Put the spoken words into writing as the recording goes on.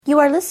You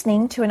are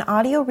listening to an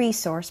audio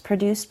resource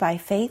produced by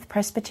Faith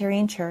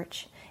Presbyterian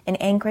Church in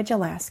Anchorage,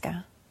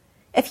 Alaska.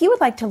 If you would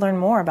like to learn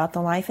more about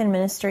the life and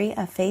ministry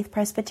of Faith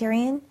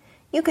Presbyterian,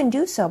 you can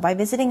do so by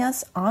visiting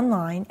us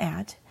online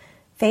at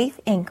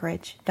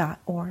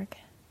faithanchorage.org.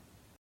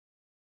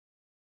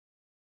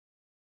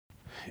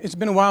 It's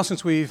been a while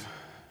since we've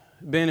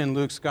been in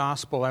Luke's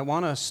Gospel. I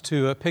want us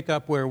to pick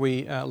up where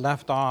we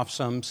left off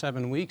some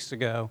 7 weeks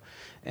ago.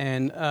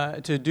 And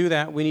to do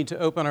that, we need to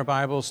open our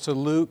Bibles to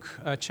Luke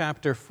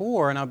chapter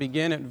 4, and I'll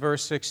begin at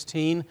verse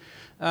 16.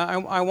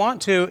 I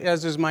want to,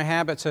 as is my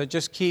habit, to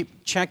just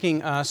keep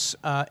checking us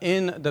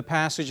in the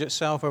passage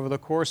itself over the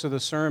course of the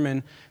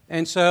sermon.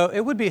 And so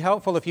it would be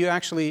helpful if you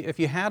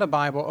had a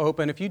Bible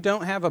open. If you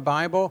don't have a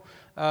Bible,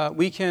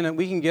 we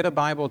can get a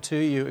Bible to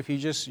you if you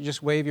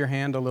just wave your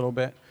hand a little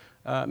bit.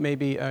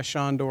 Maybe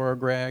Shondor or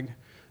Greg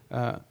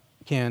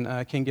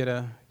can get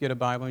a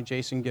Bible, and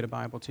Jason can get a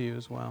Bible to you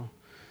as well.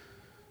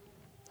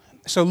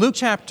 So Luke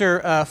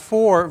chapter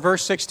 4,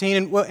 verse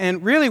 16,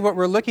 and really what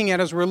we're looking at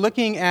is we're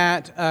looking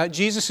at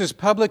Jesus'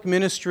 public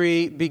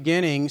ministry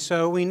beginning.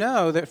 So we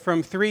know that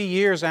from 3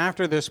 years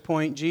after this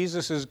point,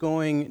 Jesus is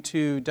going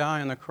to die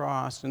on the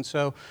cross. And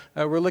so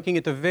we're looking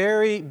at the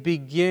very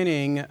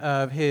beginning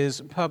of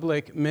his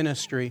public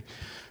ministry.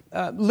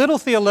 Little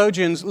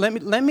theologians,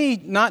 let me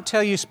not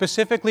tell you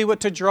specifically what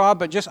to draw,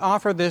 but just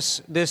offer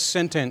this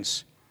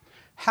sentence.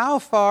 How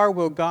far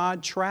will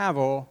God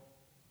travel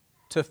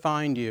to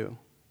find you?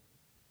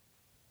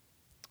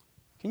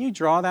 Can you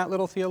draw that,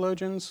 little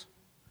theologians?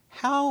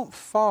 How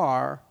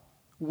far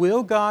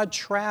will God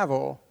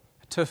travel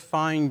to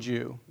find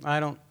you? I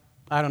don't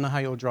know how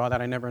you'll draw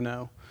that. I never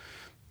know.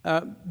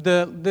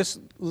 This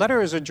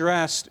letter is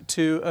addressed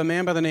to a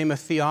man by the name of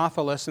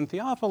Theophilus, and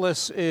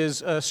Theophilus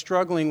is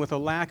struggling with a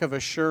lack of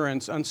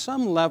assurance. On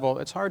some level,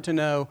 it's hard to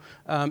know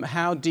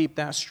how deep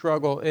that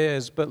struggle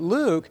is, but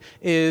Luke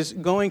is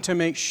going to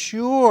make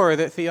sure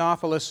that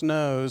Theophilus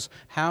knows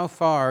how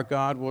far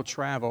God will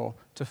travel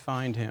to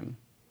find him.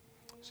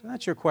 So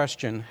that's your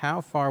question. How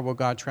far will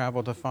God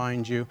travel to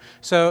find you?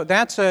 So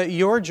that's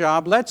your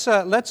job. Let's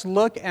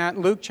look at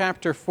Luke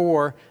chapter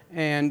 4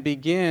 and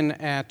begin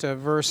at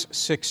verse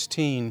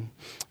 16.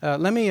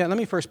 Let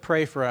me first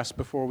pray for us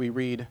before we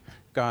read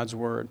God's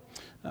word.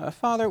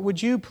 Father,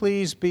 would you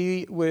please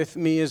be with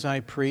me as I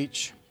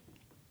preach?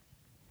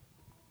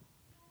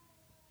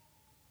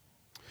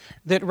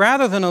 That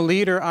rather than a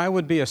leader, I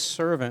would be a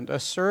servant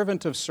of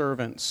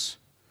servants,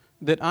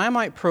 that I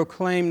might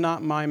proclaim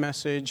not my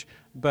message,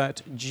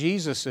 but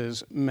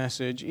Jesus'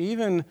 message,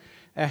 even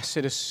as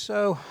it is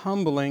so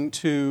humbling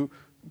to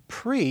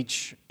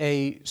preach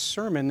a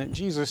sermon that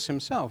Jesus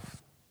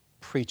himself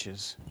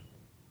preaches.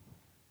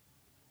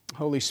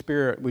 Holy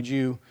Spirit, would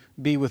you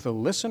be with the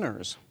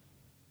listeners,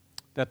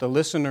 that the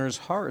listeners'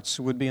 hearts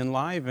would be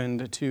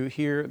enlivened to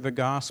hear the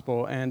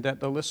gospel, and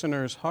that the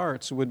listeners'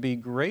 hearts would be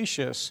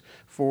gracious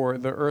for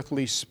the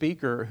earthly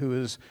speaker who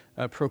is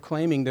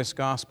proclaiming this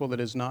gospel that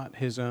is not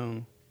his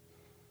own.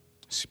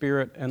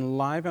 Spirit,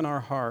 enliven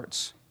our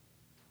hearts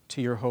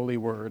to your holy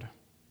word.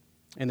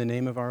 In the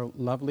name of our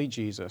lovely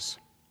Jesus,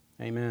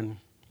 amen.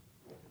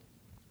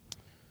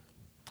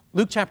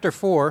 Luke chapter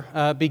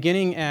 4,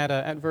 beginning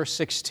at verse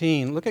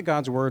 16. Look at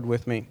God's word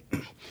with me.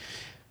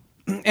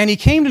 And he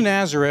came to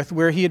Nazareth,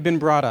 where he had been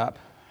brought up.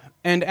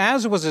 And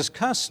as was his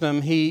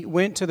custom, he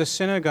went to the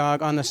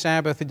synagogue on the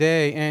Sabbath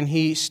day, and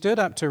he stood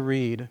up to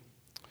read.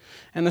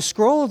 And the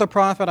scroll of the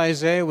prophet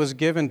Isaiah was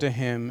given to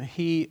him.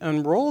 He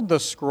unrolled the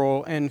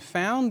scroll and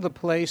found the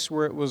place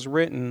where it was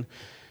written,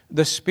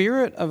 "The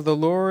Spirit of the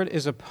Lord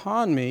is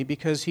upon me,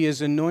 because he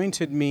has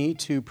anointed me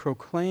to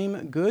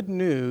proclaim good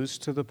news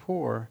to the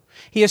poor.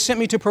 He has sent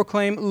me to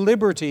proclaim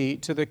liberty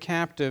to the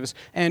captives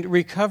and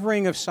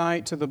recovering of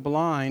sight to the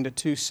blind,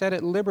 to set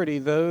at liberty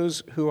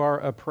those who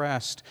are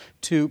oppressed,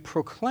 to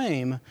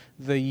proclaim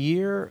the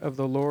year of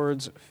the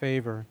Lord's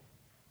favor."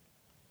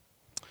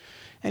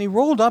 And he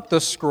rolled up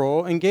the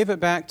scroll and gave it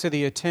back to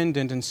the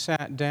attendant and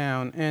sat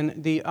down,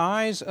 and the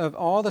eyes of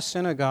all the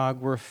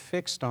synagogue were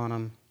fixed on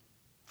him.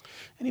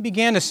 And he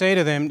began to say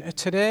to them,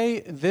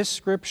 "Today this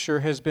scripture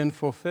has been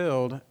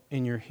fulfilled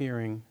in your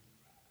hearing."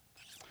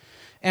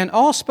 And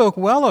all spoke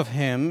well of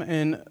him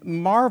and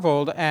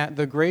marveled at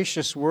the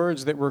gracious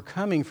words that were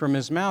coming from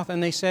his mouth.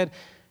 And they said,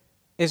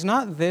 "Is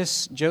not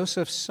this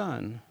Joseph's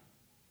son?"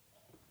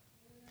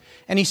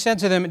 And he said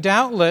to them,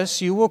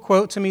 "Doubtless you will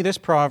quote to me this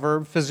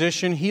proverb,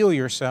 'Physician, heal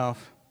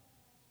yourself.'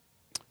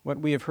 What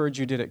we have heard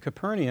you did at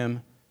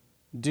Capernaum,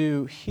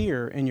 do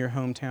here in your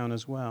hometown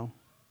as well."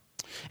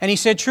 And he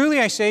said, "Truly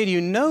I say to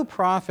you, no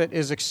prophet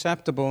is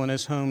acceptable in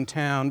his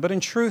hometown. But in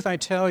truth I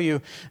tell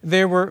you,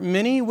 there were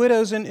many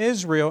widows in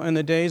Israel in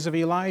the days of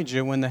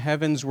Elijah, when the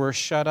heavens were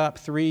shut up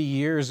 3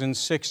 years and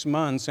 6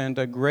 months, and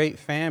a great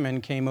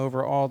famine came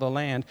over all the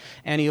land.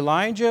 And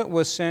Elijah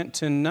was sent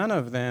to none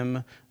of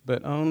them,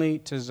 but only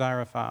to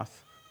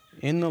Zarephath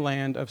in the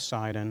land of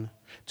Sidon,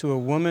 to a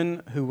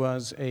woman who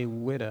was a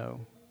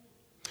widow.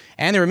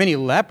 And there were many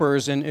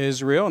lepers in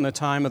Israel in the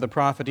time of the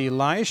prophet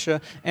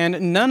Elisha,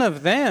 and none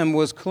of them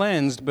was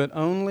cleansed, but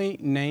only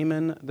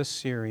Naaman the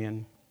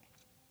Syrian.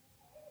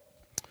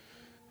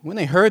 When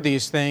they heard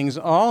these things,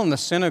 all in the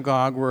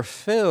synagogue were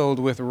filled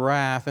with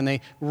wrath, and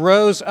they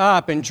rose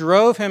up and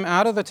drove him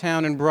out of the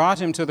town and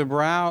brought him to the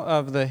brow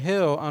of the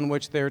hill on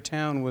which their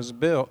town was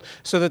built,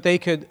 so that they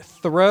could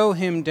throw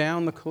him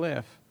down the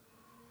cliff.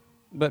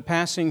 But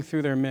passing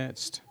through their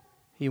midst,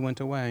 he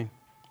went away.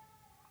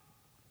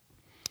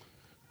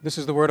 This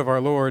is the word of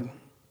our Lord.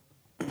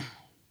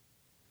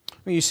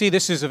 You see,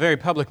 this is a very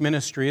public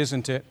ministry,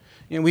 isn't it?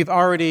 We've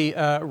already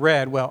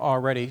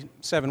already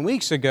 7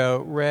 weeks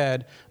ago,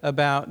 read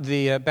about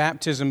the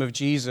baptism of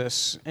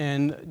Jesus.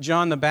 And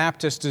John the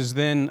Baptist is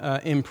then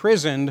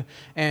imprisoned,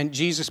 and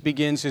Jesus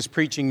begins his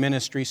preaching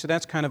ministry. So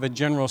that's kind of a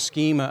general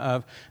schema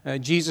of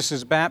Jesus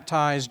is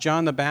baptized,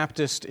 John the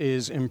Baptist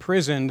is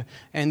imprisoned,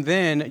 and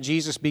then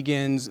Jesus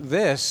begins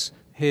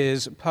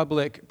his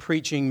public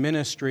preaching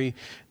ministry.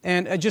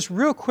 And just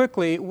real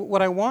quickly,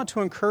 what I want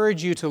to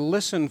encourage you to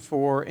listen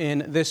for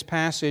in this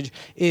passage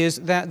is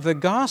that the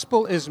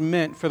gospel is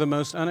meant for the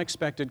most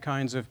unexpected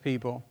kinds of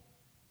people.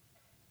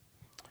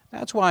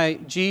 That's why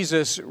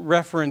Jesus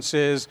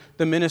references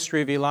the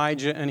ministry of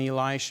Elijah and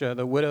Elisha,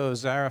 the widow of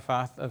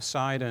Zarephath of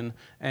Sidon,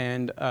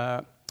 and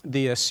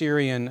the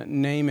Assyrian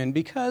Naaman,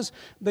 because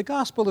the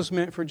gospel is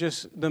meant for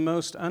just the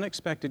most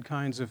unexpected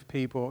kinds of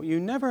people. You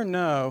never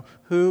know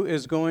who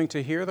is going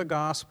to hear the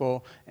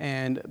gospel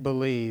and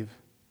believe.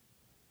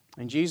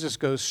 And Jesus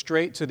goes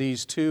straight to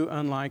these two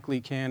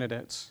unlikely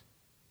candidates.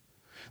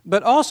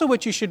 But also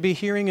what you should be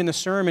hearing in the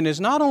sermon is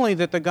not only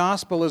that the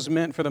gospel is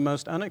meant for the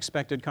most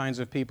unexpected kinds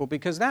of people,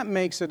 because that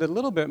makes it a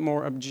little bit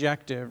more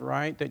objective,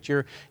 right? That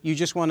you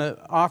just want to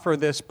offer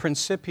this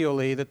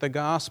principially, that the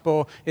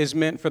gospel is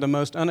meant for the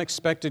most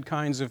unexpected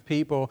kinds of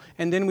people,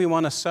 and then we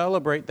want to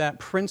celebrate that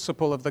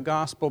principle of the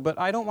gospel. But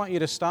I don't want you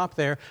to stop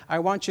there. I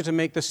want you to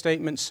make the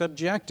statement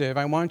subjective.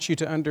 I want you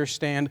to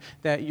understand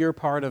that you're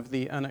part of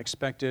the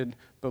unexpected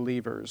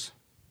believers.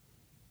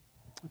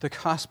 The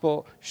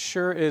gospel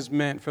sure is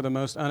meant for the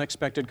most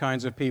unexpected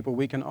kinds of people.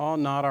 We can all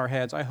nod our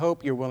heads. I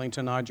hope you're willing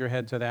to nod your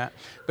head to that.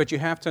 But you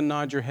have to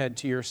nod your head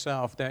to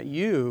yourself that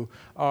you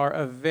are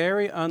a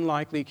very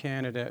unlikely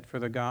candidate for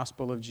the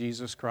gospel of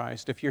Jesus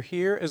Christ. If you're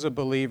here as a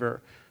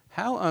believer,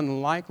 how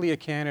unlikely a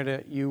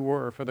candidate you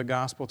were for the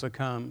gospel to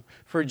come,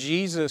 for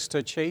Jesus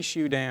to chase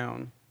you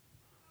down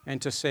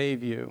and to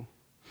save you.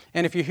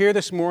 And if you're here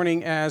this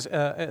morning as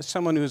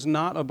someone who's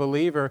not a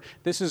believer,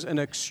 this is an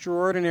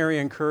extraordinary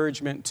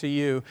encouragement to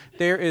you.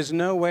 There is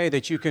no way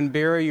that you can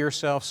bury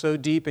yourself so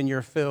deep in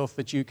your filth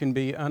that you can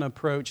be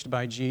unapproached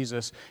by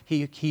Jesus.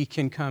 He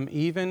can come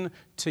even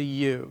to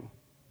you,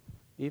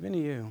 even to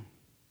you.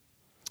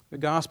 The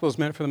gospel is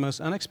meant for the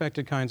most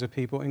unexpected kinds of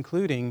people,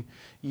 including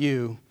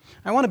you.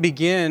 I want to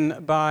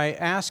begin by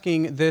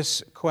asking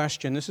this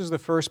question. This is the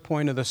first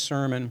point of the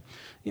sermon.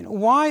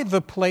 Why the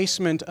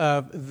placement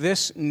of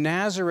this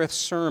Nazareth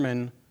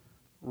sermon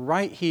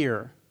right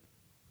here?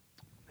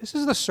 This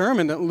is the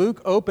sermon that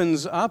Luke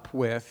opens up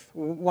with.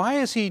 Why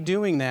is he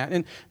doing that?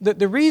 And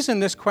the reason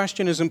this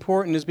question is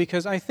important is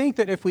because I think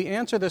that if we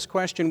answer this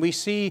question, we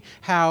see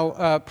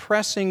how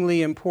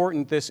pressingly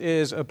important this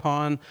is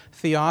upon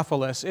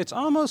Theophilus. It's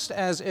almost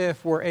as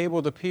if we're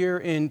able to peer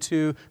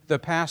into the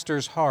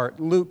pastor's heart,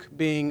 Luke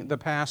being the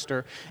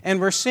pastor. And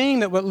we're seeing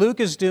that what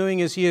Luke is doing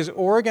is he is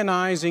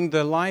organizing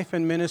the life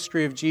and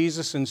ministry of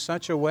Jesus in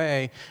such a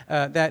way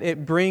that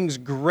it brings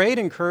great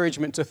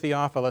encouragement to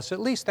Theophilus.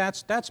 At least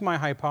that's my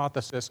hypothesis.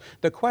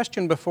 The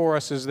question before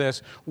us is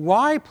this: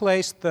 why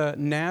place the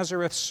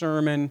Nazareth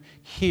sermon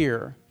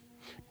here?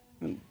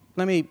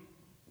 Let me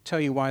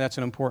tell you why that's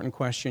an important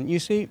question. You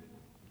see,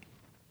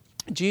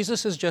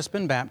 Jesus has just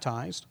been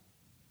baptized.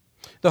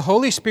 The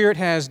Holy Spirit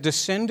has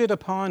descended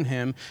upon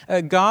him.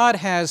 God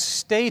has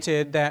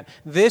stated that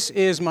this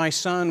is my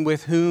Son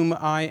with whom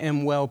I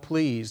am well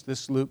pleased.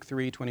 This is Luke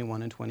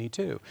 3:21 and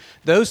 22.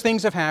 Those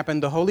things have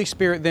happened. The Holy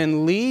Spirit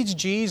then leads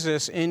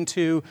Jesus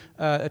into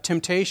a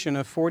temptation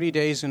of 40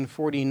 days and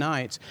 40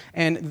 nights.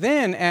 And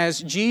then as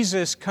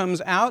Jesus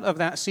comes out of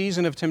that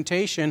season of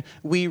temptation,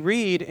 we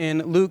read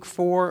in Luke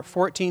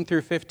 4:14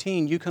 through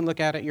 15. You can look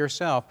at it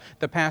yourself.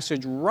 The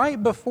passage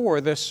right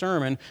before this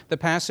sermon, the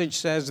passage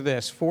says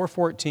this, 4:14,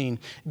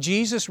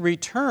 Jesus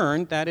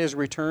returned, that is,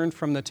 returned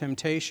from the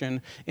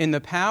temptation, in the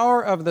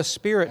power of the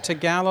Spirit to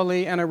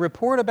Galilee, and a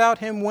report about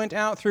him went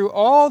out through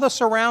all the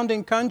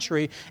surrounding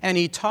country, and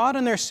he taught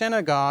in their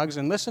synagogues,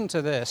 and listen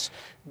to this,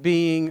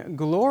 being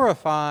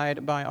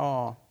glorified by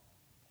all.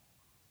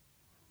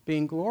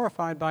 Being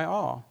glorified by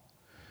all.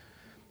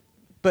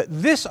 But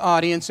this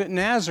audience at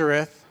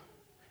Nazareth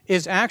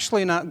is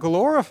actually not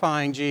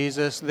glorifying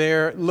Jesus.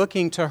 They're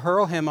looking to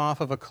hurl him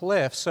off of a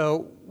cliff.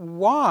 So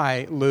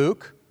why,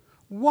 Luke?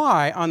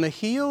 Why, on the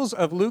heels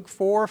of Luke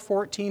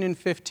 4:14 and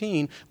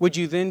 15, would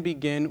you then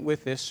begin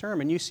with this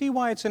sermon? You see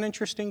why it's an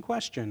interesting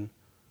question.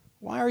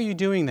 Why are you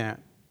doing that?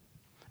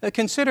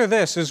 Consider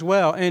this as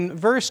well. In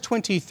verse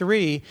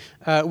 23,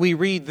 we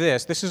read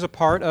this. This is a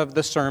part of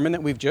the sermon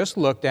that we've just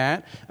looked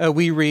at.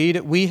 We read,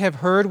 "We have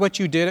heard what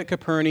you did at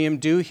Capernaum,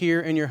 do here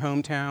in your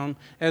hometown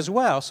as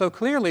well." So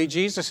clearly,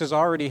 Jesus has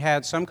already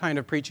had some kind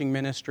of preaching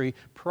ministry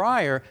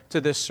prior to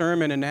this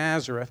sermon in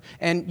Nazareth.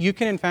 And you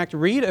can, in fact,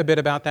 read a bit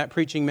about that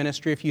preaching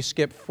ministry if you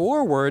skip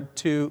forward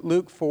to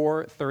Luke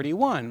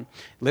 4:31.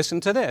 Listen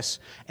to this.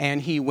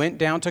 "And he went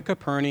down to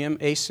Capernaum,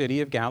 a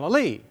city of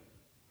Galilee."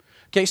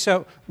 Okay,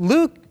 so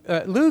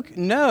Luke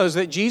knows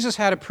that Jesus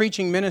had a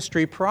preaching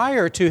ministry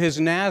prior to his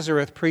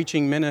Nazareth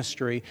preaching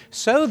ministry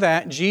so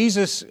that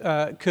Jesus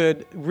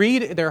could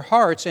read their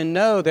hearts and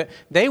know that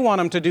they want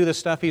him to do the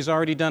stuff he's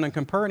already done in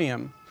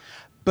Capernaum.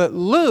 But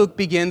Luke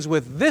begins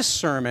with this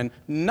sermon,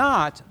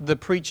 not the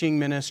preaching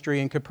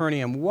ministry in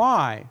Capernaum.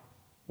 Why?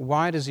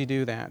 Why does he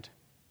do that?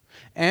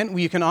 And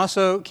you can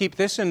also keep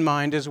this in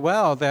mind as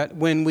well, that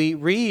when we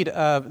read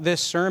of this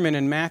sermon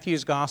in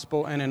Matthew's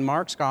Gospel and in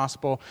Mark's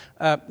Gospel,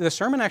 the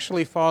sermon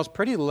actually falls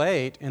pretty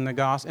late in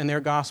their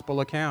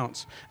Gospel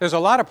accounts. There's a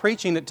lot of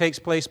preaching that takes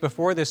place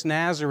before this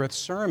Nazareth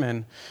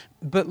sermon,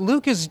 but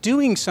Luke is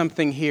doing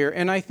something here,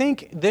 and I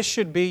think this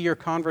should be your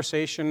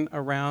conversation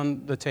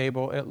around the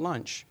table at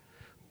lunch.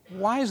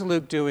 Why is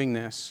Luke doing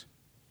this?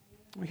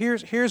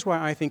 Here's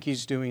why I think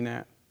he's doing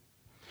that.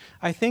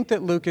 I think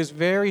that Luke is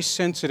very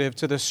sensitive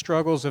to the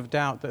struggles of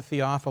doubt that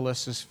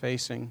Theophilus is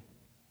facing.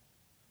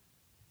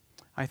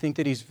 I think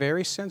that he's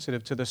very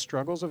sensitive to the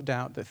struggles of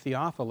doubt that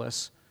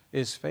Theophilus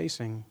is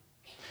facing.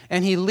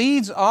 And he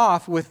leads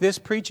off with this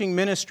preaching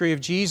ministry of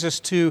Jesus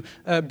to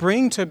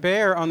bring to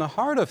bear on the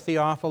heart of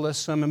Theophilus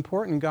some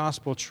important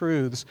gospel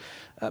truths.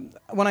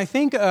 When I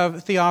think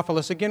of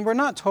Theophilus, again, we're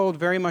not told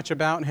very much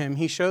about him.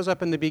 He shows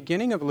up in the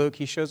beginning of Luke.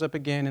 He shows up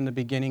again in the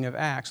beginning of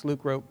Acts.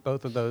 Luke wrote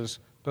both of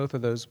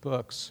those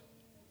books.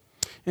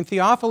 And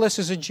Theophilus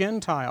is a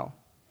Gentile.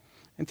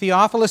 And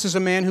Theophilus is a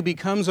man who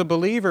becomes a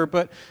believer,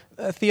 but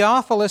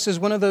Theophilus is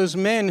one of those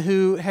men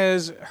who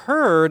has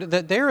heard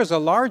that there is a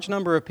large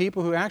number of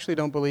people who actually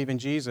don't believe in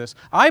Jesus.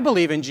 I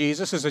believe in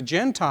Jesus as a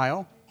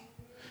Gentile,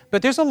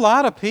 but there's a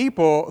lot of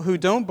people who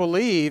don't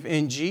believe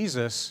in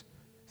Jesus.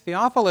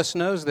 Theophilus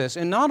knows this.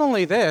 And not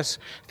only this,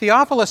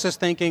 Theophilus is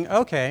thinking,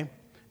 okay,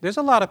 there's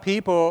a lot of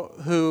people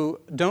who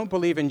don't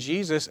believe in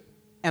Jesus,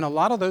 and a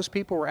lot of those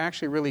people were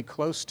actually really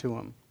close to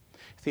him.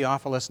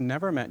 Theophilus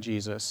never met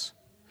Jesus.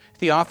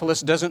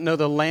 Theophilus doesn't know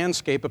the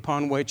landscape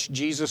upon which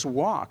Jesus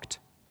walked.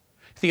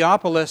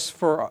 Theophilus,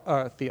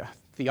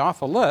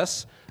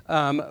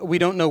 we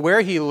don't know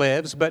where he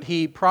lives, but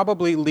he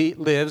probably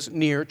lives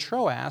near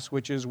Troas,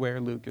 which is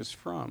where Luke is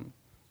from.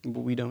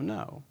 But we don't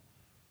know.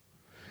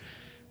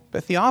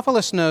 But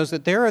Theophilus knows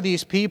that there are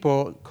these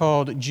people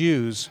called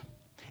Jews.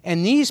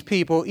 And these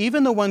people,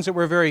 even the ones that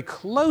were very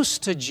close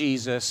to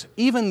Jesus,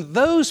 even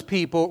those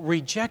people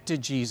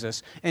rejected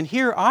Jesus. And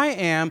here I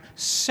am,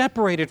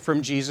 separated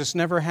from Jesus,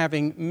 never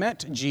having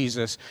met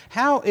Jesus.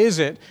 How is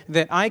it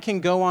that I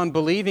can go on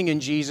believing in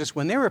Jesus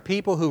when there are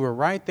people who were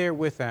right there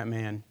with that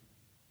man?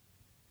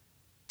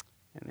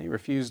 And they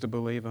refused to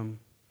believe him.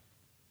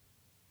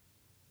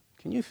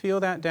 Can you feel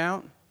that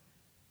doubt?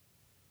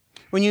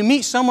 When you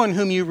meet someone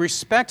whom you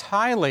respect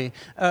highly,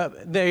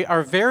 they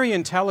are very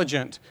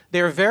intelligent, they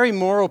are very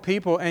moral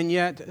people, and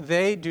yet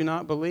they do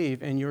not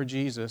believe in your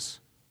Jesus.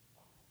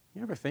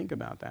 You ever think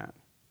about that?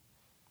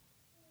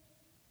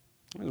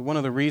 It's one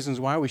of the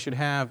reasons why we should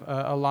have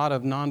a lot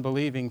of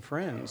non-believing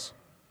friends.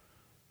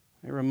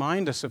 They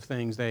remind us of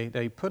things.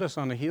 They put us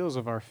on the heels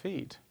of our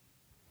feet.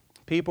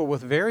 People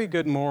with very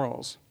good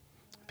morals,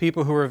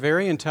 people who are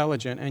very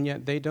intelligent, and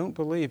yet they don't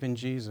believe in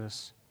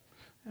Jesus.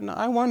 And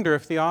I wonder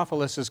if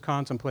Theophilus is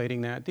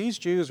contemplating that. These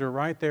Jews were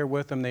right there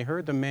with him. They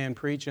heard the man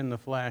preach in the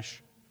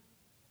flesh,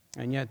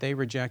 and yet they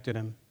rejected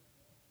him.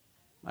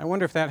 I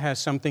wonder if that has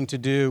something to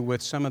do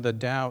with some of the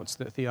doubts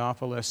that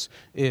Theophilus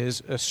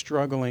is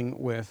struggling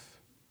with.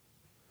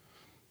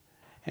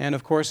 And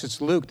of course,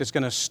 it's Luke that's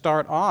going to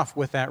start off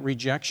with that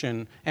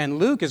rejection. And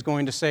Luke is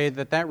going to say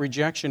that that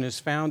rejection is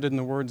found in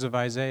the words of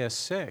Isaiah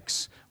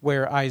 6,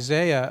 where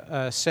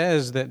Isaiah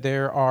says that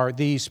there are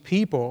these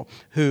people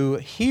who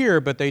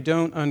hear but they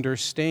don't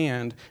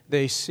understand.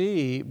 They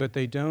see but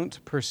they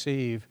don't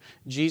perceive.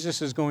 Jesus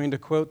is going to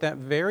quote that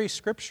very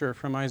scripture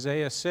from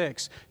Isaiah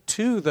 6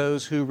 to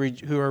those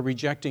who are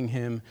rejecting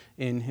him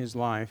in his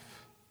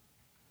life.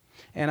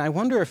 And I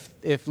wonder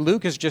if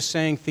Luke is just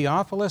saying,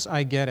 Theophilus,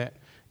 I get it.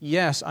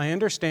 Yes, I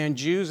understand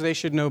Jews, they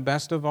should know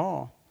best of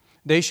all.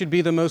 They should be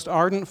the most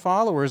ardent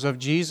followers of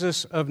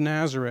Jesus of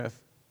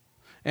Nazareth.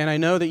 And I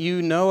know that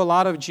you know a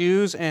lot of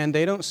Jews, and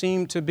they don't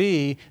seem to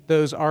be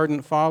those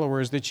ardent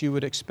followers that you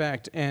would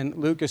expect. And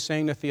Luke is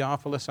saying to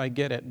Theophilus, I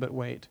get it, but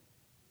wait.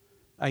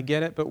 I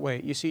get it, but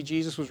wait. You see,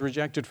 Jesus was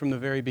rejected from the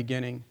very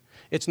beginning.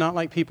 It's not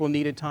like people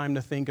needed time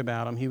to think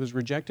about him. He was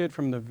rejected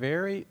from the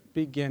very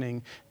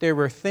beginning. There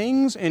were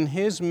things in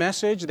his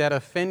message that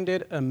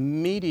offended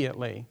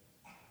immediately.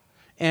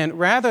 And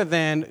rather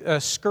than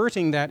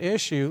skirting that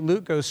issue,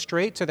 Luke goes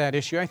straight to that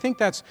issue. I think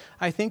that's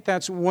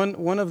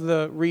one of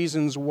the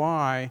reasons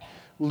why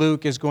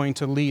Luke is going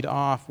to lead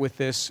off with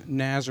this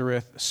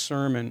Nazareth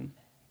sermon.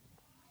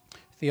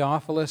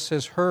 Theophilus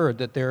has heard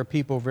that there are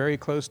people very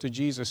close to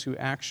Jesus who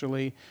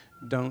actually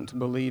don't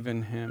believe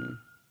in him.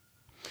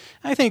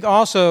 I think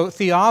also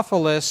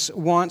Theophilus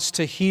wants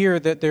to hear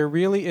that there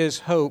really is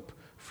hope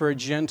for a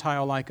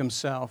Gentile like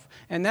himself.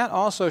 And that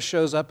also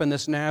shows up in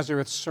this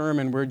Nazareth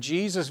sermon where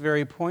Jesus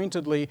very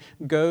pointedly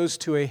goes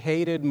to a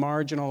hated,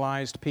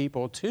 marginalized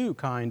people, two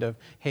kind of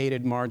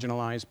hated,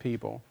 marginalized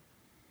people.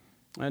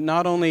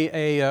 Not only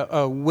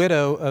a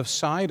widow of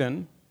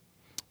Sidon,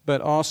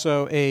 but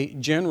also a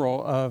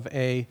general of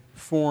a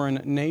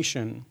foreign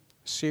nation,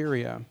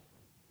 Syria.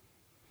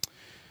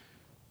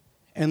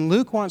 And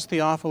Luke wants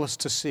Theophilus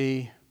to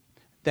see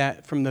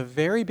that from the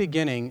very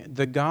beginning,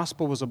 the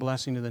gospel was a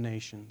blessing to the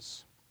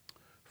nations.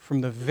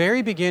 From the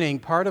very beginning,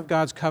 part of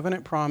God's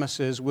covenant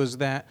promises was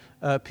that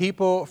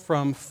people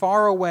from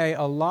far away,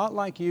 a lot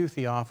like you,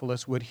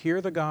 Theophilus, would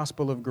hear the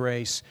gospel of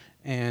grace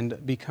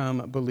and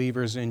become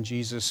believers in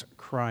Jesus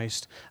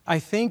Christ. I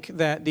think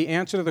that the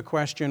answer to the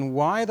question,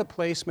 why the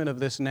placement of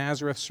this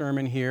Nazareth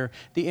sermon here,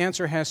 the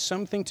answer has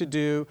something to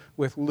do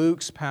with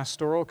Luke's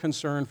pastoral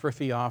concern for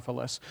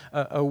Theophilus,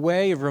 a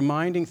way of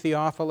reminding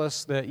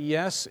Theophilus that,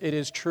 yes, it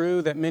is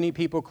true that many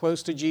people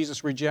close to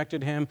Jesus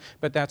rejected him,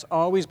 but that's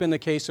always been the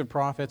case of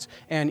prophets.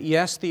 And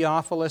yes,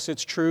 Theophilus,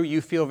 it's true,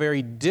 you feel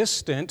very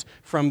distant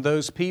from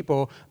those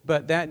people,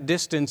 but that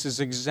distance is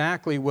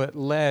exactly what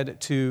led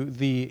to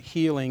the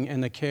healing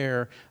and the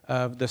care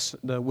of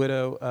the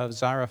widow of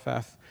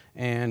Zarephath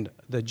and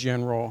the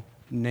general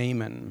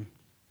Naaman.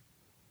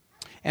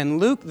 And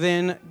Luke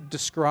then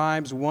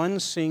describes one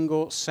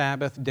single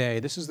Sabbath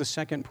day. This is the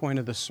second point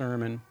of the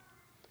sermon.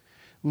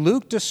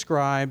 Luke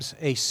describes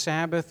a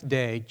Sabbath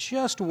day,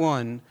 just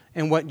one,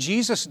 and what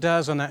Jesus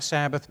does on that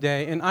Sabbath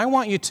day. And I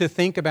want you to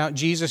think about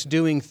Jesus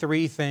doing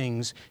three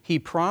things. He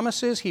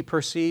promises, he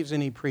perceives,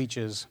 and he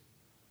preaches.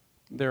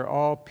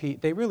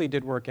 They really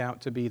did work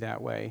out to be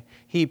that way.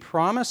 He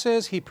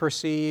promises, he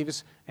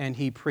perceives, and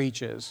he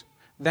preaches.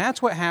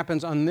 That's what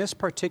happens on this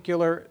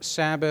particular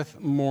Sabbath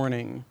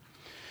morning.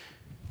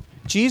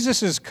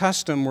 Jesus'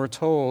 custom, we're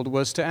told,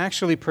 was to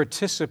actually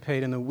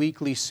participate in the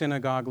weekly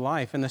synagogue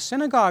life. And the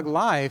synagogue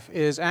life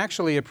is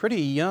actually a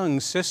pretty young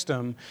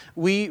system.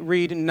 We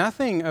read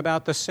nothing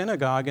about the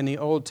synagogue in the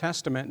Old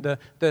Testament.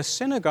 The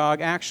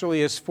synagogue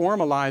actually is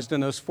formalized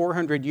in those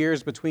 400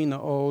 years between the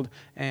Old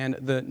and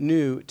the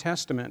New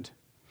Testament.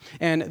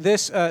 And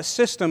this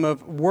system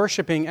of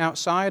worshiping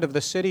outside of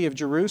the city of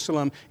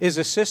Jerusalem is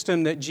a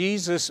system that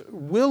Jesus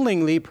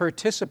willingly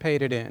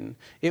participated in.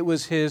 It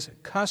was his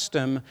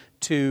custom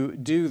to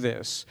do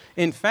this.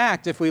 In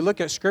fact, if we look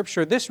at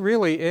Scripture, this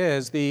really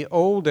is the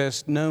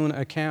oldest known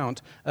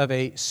account of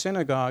a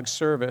synagogue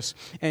service.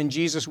 And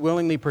Jesus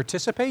willingly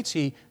participates.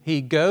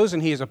 He goes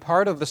and he is a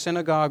part of the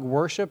synagogue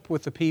worship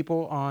with the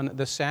people on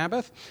the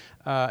Sabbath.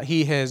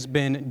 He has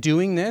been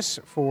doing this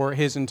for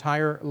his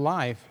entire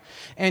life.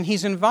 And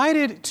he's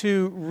invited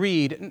to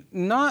read,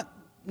 not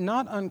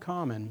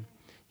uncommon.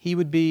 He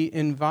would be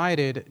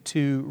invited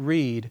to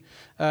read.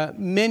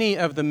 Many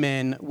of the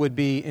men would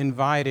be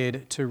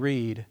invited to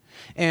read.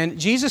 And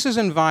Jesus is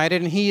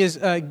invited, and he is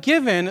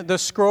given the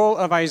scroll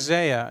of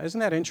Isaiah. Isn't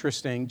that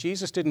interesting?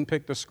 Jesus didn't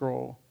pick the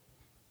scroll.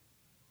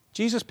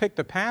 Jesus picked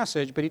the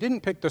passage, but he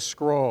didn't pick the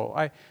scroll.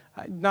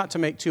 Not to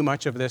make too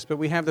much of this, but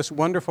we have this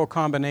wonderful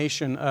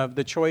combination of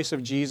the choice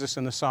of Jesus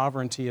and the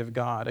sovereignty of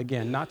God.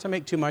 Again, not to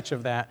make too much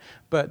of that,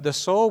 but the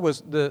scroll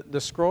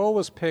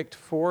was picked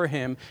for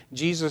him.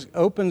 Jesus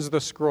opens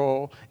the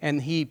scroll,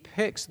 and he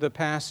picks the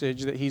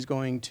passage that he's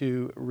going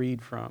to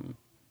read from.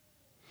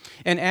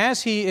 And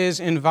as he is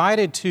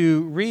invited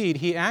to read,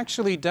 he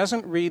actually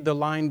doesn't read the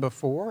line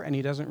before, and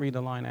he doesn't read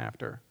the line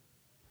after.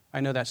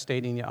 I know that's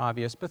stating the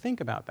obvious, but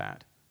think about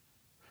that.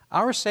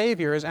 Our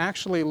Savior is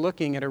actually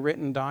looking at a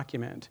written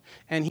document,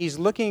 and he's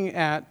looking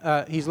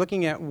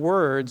at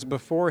words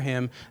before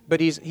him,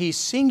 but he's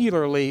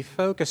singularly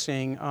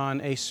focusing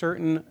on a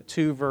certain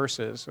two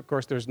verses. Of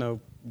course, there's no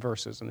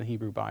verses in the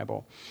Hebrew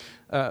Bible.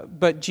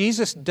 But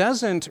Jesus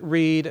doesn't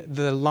read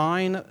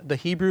the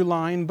Hebrew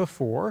line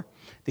before.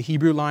 The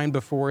Hebrew line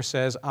before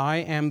says, "I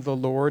am the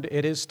Lord,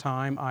 it is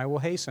time, I will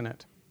hasten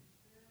it."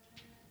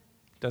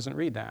 Doesn't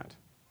read that.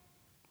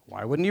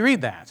 Why wouldn't he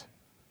read that?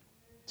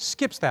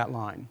 Skips that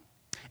line.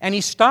 And he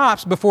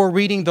stops before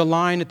reading the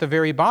line at the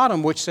very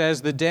bottom, which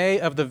says, "the day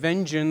of the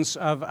vengeance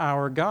of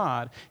our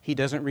God." He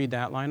doesn't read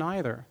that line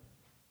either.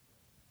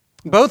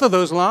 Both of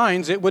those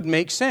lines, it would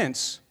make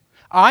sense.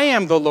 I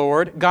am the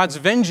Lord, God's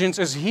vengeance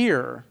is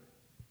here.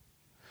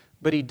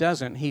 But he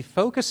doesn't. He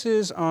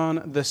focuses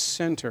on the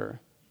center.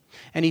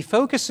 And he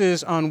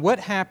focuses on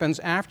what happens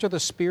after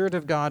the Spirit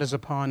of God is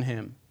upon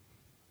him.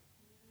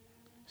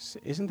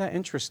 Isn't that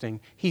interesting?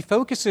 He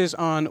focuses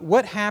on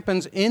what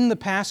happens in the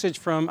passage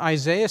from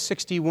Isaiah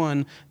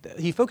 61.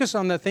 He focuses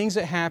on the things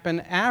that happen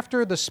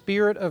after the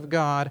Spirit of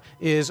God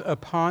is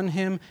upon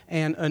him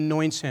and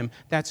anoints him.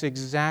 That's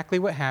exactly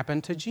what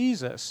happened to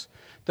Jesus.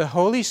 The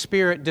Holy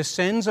Spirit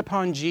descends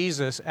upon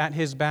Jesus at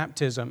his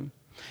baptism.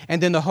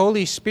 And then the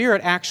Holy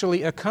Spirit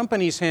actually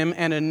accompanies him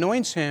and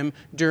anoints him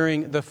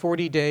during the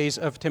 40 days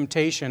of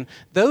temptation.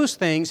 Those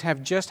things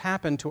have just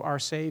happened to our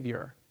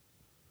Savior.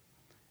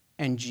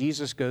 And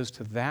Jesus goes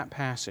to that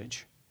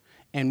passage.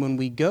 And when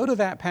we go to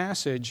that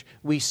passage,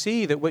 we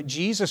see that what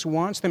Jesus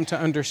wants them to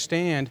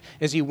understand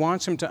is he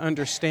wants them to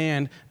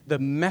understand the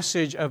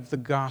message of the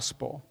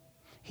gospel.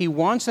 He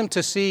wants them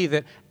to see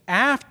that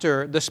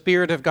after the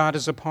Spirit of God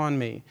is upon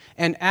me,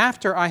 and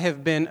after I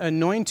have been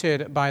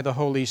anointed by the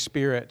Holy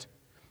Spirit,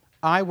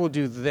 I will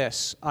do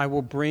this. I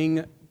will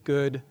bring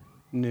good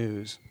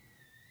news.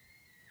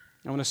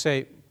 I want to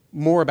say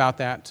more about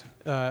that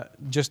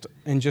just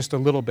a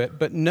little bit.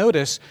 But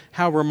notice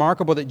how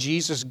remarkable that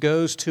Jesus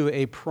goes to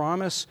a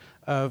promise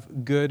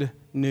of good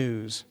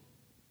news.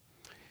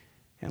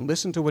 And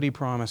listen to what he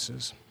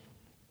promises.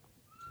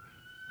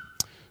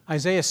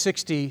 Isaiah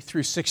 60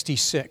 through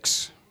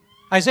 66.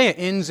 Isaiah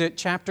ends at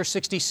chapter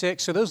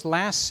 66. So those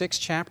last 6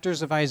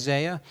 chapters of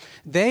Isaiah,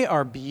 they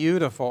are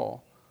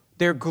beautiful.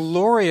 They're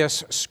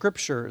glorious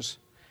scriptures,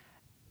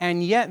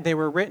 and yet they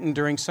were written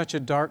during such a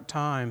dark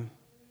time.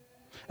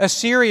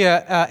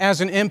 Assyria,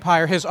 as an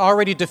empire, has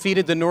already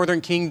defeated the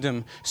northern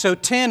kingdom. So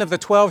 10 of the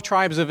 12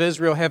 tribes of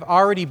Israel have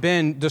already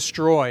been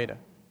destroyed.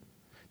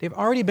 They've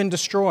already been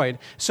destroyed.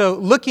 So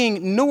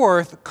looking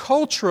north,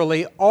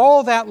 culturally,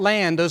 all that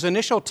land, those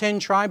initial 10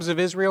 tribes of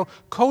Israel,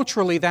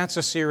 culturally, that's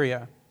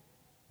Assyria.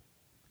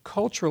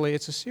 Culturally,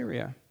 it's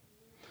Assyria.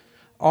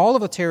 All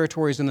of the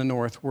territories in the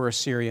north were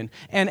Assyrian.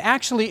 And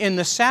actually in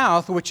the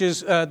south, which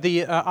is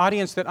the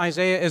audience that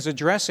Isaiah is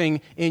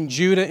addressing in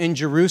Judah and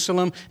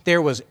Jerusalem,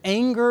 there was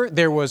anger,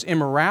 there was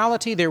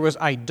immorality, there was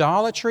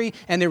idolatry,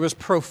 and there was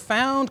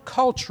profound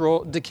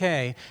cultural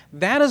decay.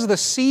 That is the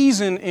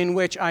season in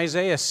which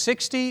Isaiah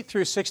 60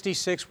 through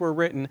 66 were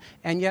written.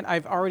 And yet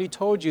I've already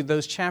told you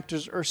those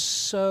chapters are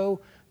so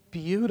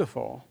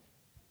beautiful.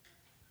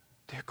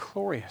 They're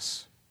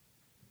glorious.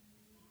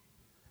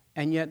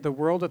 And yet the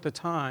world at the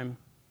time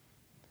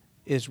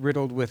is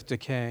riddled with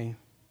decay.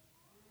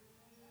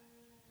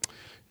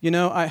 You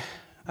know,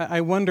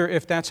 I wonder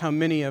if that's how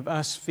many of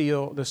us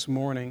feel this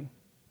morning.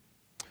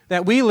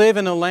 That we live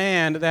in a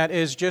land that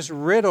is just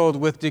riddled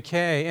with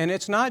decay. And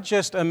it's not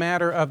just a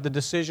matter of the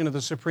decision of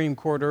the Supreme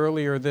Court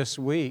earlier this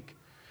week.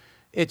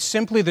 It's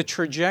simply the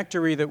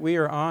trajectory that we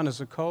are on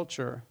as a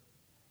culture.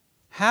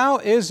 How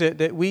is it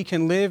that we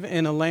can live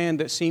in a land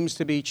that seems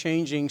to be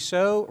changing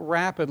so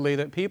rapidly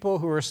that people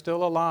who are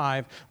still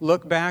alive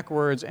look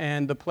backwards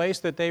and the place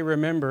that they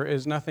remember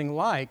is nothing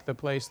like the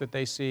place that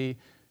they see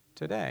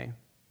today?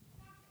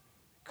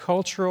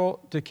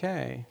 Cultural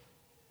decay.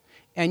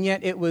 And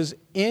yet it was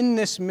in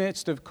this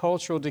midst of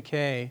cultural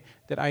decay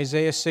that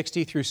Isaiah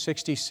 60 through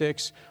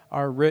 66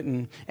 are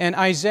written. And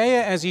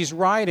Isaiah, as he's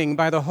writing,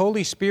 by the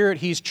Holy Spirit,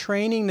 he's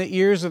training the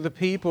ears of the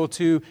people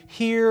to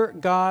hear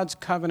God's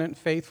covenant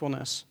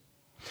faithfulness.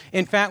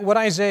 In fact, what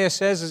Isaiah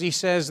says is he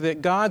says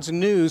that God's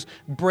news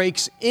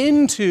breaks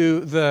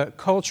into the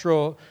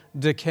cultural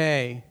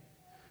decay.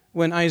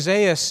 When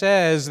Isaiah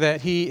says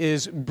that he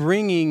is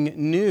bringing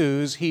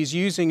news, he's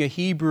using a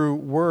Hebrew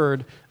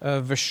word,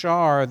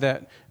 vashar,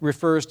 that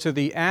refers to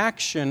the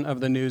action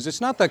of the news.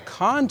 It's not the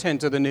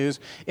content of the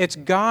news, it's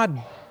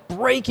God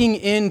breaking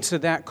into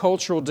that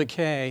cultural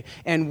decay.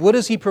 And what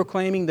is he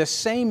proclaiming? The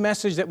same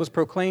message that was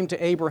proclaimed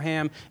to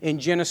Abraham in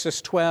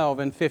Genesis 12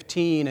 and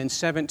 15 and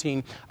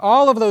 17.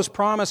 All of those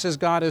promises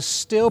God is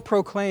still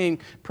proclaiming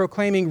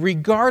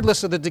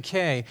regardless of the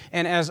decay.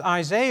 And as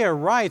Isaiah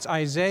writes,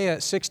 Isaiah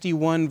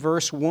 61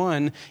 verse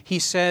 1, he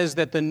says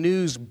that the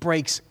news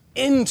breaks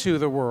into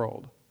the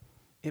world.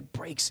 It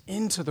breaks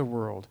into the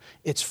world.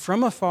 It's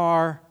from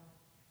afar,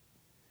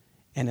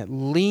 and it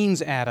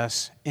leans at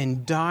us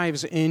and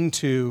dives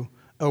into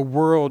a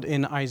world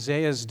in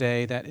Isaiah's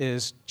day that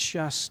is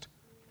just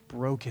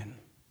broken.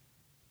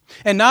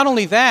 And not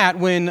only that,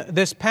 when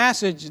this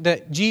passage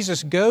that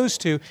Jesus goes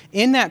to,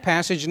 in that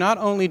passage, not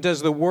only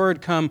does the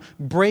word come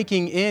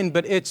breaking in,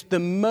 but it's the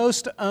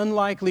most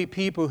unlikely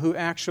people who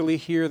actually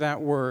hear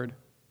that word.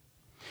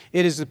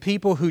 It is the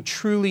people who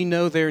truly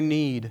know their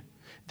need.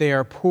 They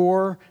are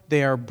poor,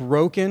 they are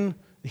broken.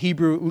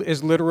 Hebrew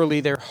is literally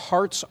their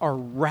hearts are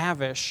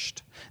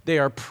ravished. They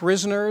are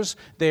prisoners.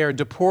 They are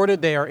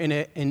deported. They are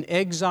in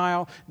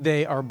exile.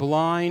 They are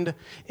blind.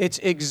 It's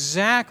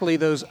exactly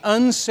those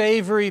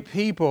unsavory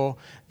people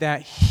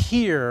that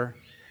hear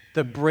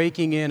the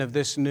breaking in of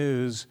this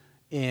news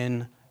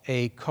in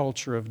a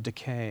culture of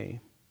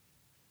decay.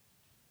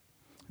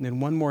 And then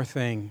one more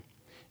thing.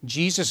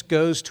 Jesus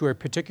goes to a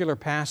particular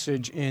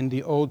passage in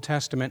the Old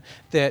Testament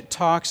that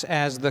talks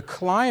as the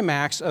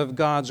climax of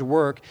God's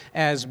work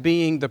as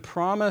being the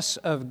promise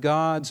of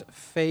God's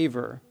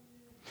favor.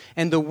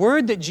 And the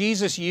word that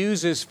Jesus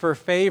uses for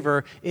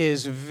favor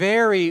is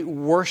very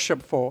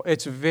worshipful.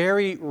 It's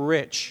very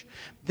rich.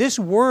 This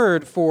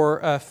word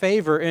for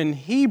favor in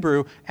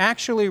Hebrew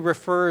actually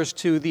refers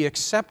to the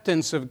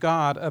acceptance of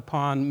God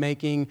upon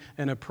making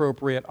an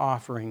appropriate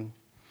offering.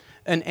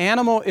 an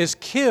animal is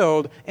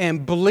killed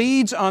and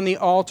bleeds on the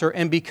altar,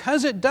 and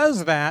because it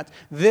does that,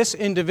 this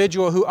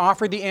individual who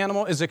offered the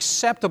animal is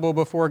acceptable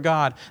before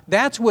God.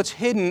 That's what's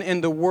hidden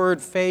in the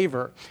word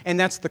favor, and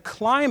that's the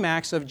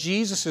climax of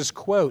Jesus'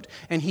 quote.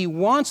 And he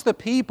wants the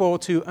people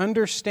to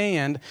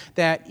understand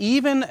that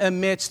even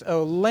amidst a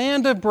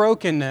land of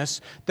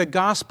brokenness, the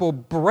gospel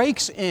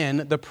breaks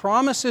in. The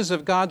promises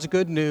of God's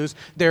good news,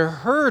 they're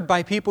heard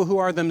by people who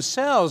are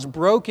themselves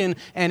broken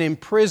and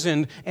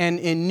imprisoned and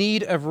in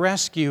need of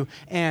rescue.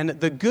 And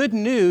the good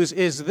news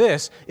is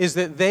this, is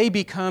that they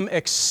become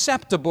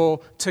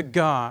acceptable to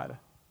God.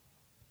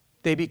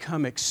 They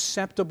become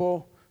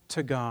acceptable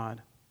to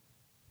God.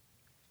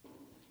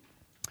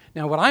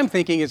 Now, what I'm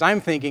thinking,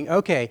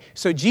 okay,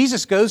 so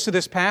Jesus goes to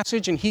this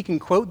passage and he can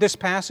quote this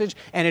passage,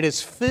 and it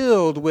is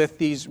filled with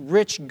these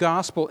rich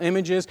gospel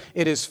images.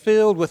 It is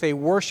filled with a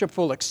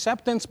worshipful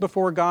acceptance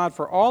before God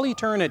for all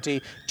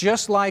eternity,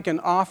 just like an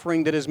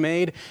offering that is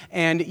made.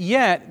 And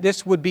yet,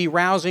 this would be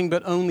rousing,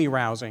 but only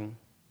rousing.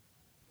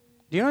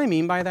 Do you know what I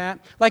mean by that?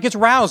 Like, it's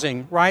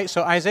rousing, right?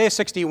 So Isaiah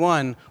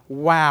 61,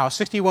 wow,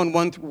 61,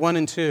 1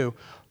 and 2.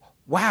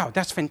 Wow,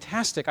 that's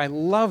fantastic. I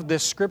love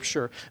this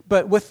scripture.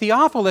 But with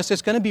Theophilus,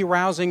 it's going to be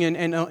rousing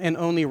and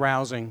only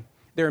rousing.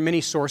 There are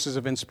many sources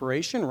of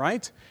inspiration,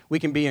 right? We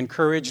can be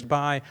encouraged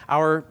by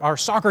our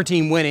soccer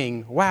team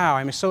winning. Wow,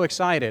 I'm so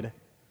excited.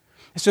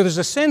 So there's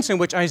a sense in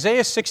which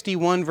Isaiah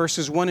 61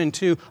 verses 1 and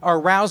 2 are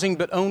rousing,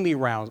 but only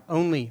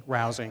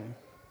rousing.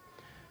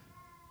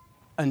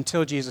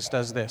 Until Jesus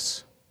does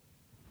this.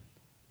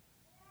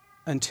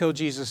 Until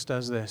Jesus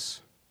does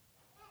this.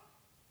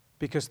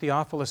 Because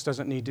Theophilus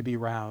doesn't need to be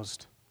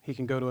roused. He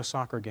can go to a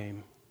soccer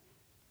game.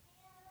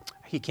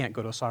 He can't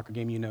go to a soccer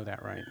game, you know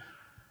that, right?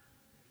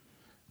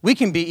 We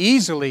can be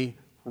easily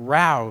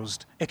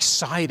roused,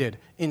 excited,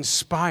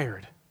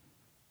 inspired.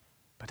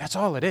 But that's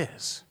all it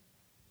is.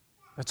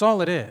 That's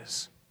all it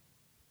is.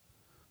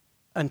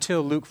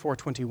 Until Luke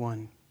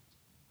 4:21.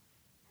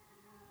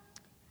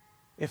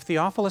 If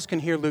Theophilus can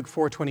hear Luke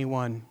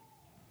 4:21,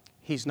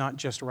 he's not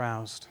just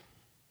roused.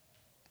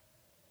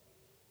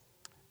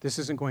 This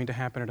isn't going to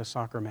happen at a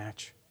soccer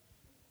match.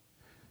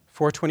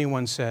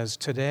 4:21 says,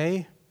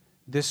 "Today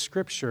this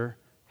scripture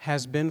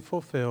has been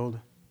fulfilled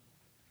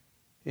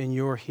in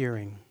your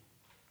hearing."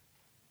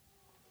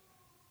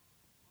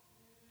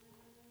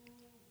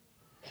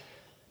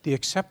 The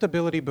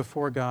acceptability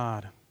before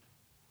God,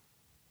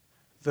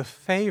 the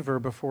favor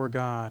before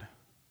God,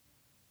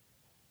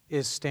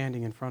 is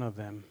standing in front of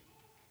them.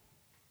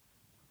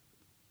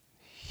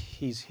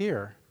 He's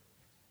here.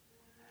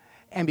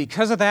 And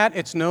because of that,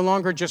 it's no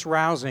longer just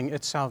rousing,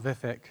 it's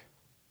salvific.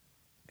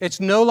 It's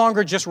no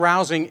longer just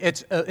rousing,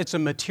 it's a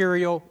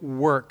material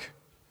work.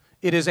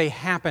 It is a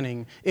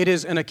happening. It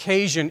is an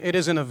occasion. It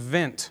is an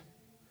event.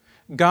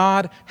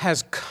 God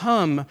has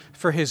come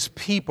for His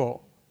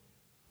people.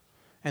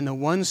 And the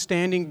one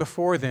standing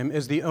before them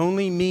is the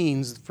only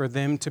means for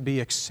them to be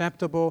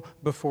acceptable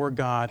before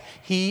God.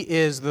 He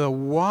is the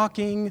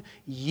walking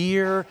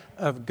year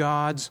of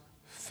God's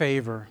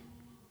favor.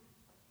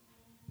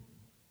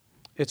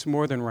 It's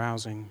more than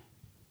rousing.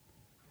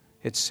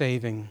 It's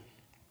saving.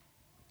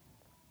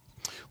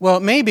 Well,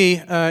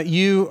 maybe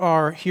you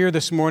are here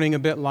this morning a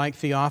bit like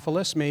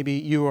Theophilus. Maybe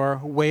you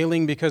are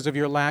wailing because of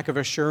your lack of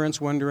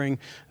assurance, wondering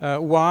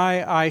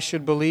why I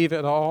should believe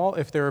at all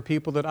if there are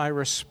people that I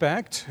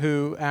respect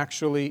who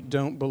actually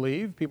don't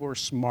believe. People who are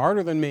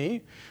smarter than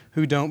me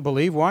who don't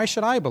believe. Why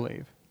should I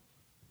believe?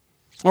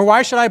 Or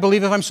why should I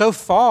believe if I'm so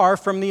far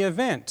from the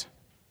event?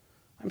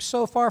 I'm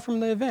so far from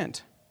the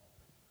event.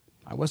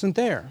 I wasn't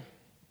there.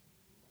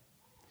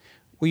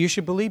 Well, you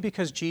should believe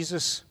because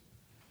Jesus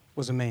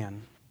was a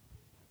man.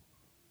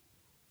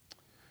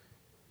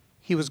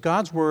 He was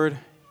God's Word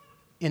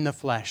in the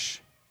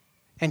flesh,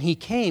 and He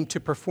came to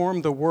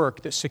perform the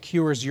work that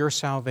secures your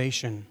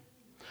salvation.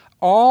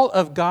 All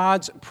of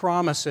God's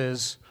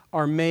promises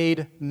are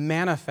made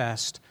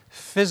manifest,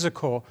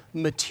 physical,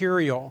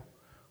 material,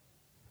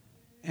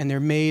 and they're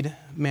made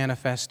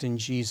manifest in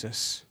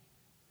Jesus.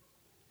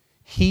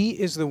 He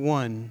is the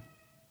one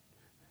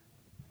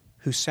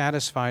who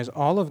satisfies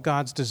all of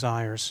God's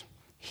desires.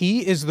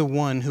 He is the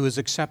one who is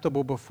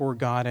acceptable before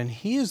God, and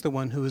He is the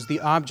one who is the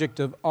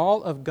object of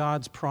all of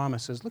God's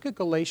promises. Look at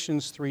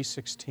Galatians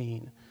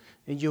 3:16,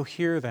 and you'll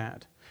hear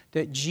that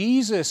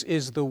Jesus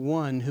is the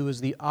one who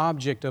is the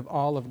object of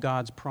all of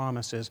God's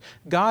promises.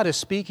 God is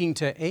speaking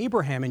to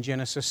Abraham in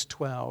Genesis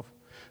 12,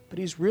 but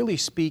He's really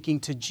speaking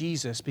to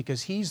Jesus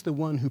because He's the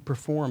one who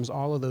performs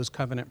all of those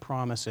covenant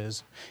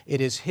promises. It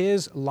is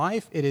His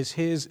life, it is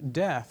His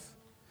death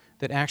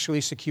that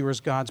actually secures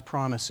God's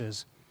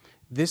promises.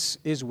 This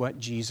is what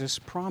Jesus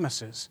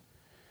promises,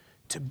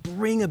 to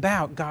bring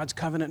about God's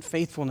covenant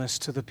faithfulness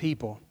to the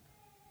people.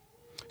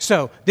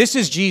 So, this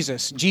is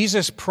Jesus.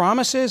 Jesus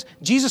promises.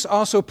 Jesus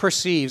also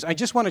perceives. I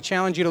just want to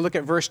challenge you to look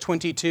at verse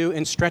 22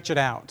 and stretch it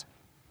out.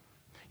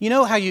 You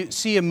know how you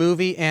see a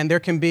movie and there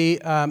can be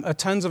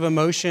tons of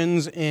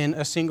emotions in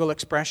a single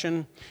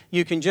expression?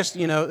 You can just,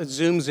 it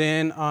zooms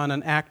in on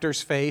an actor's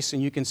face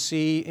and you can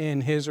see in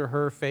his or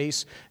her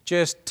face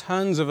just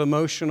tons of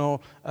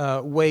emotional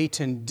weight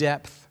and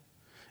depth.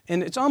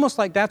 And it's almost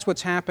like that's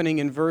what's happening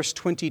in verse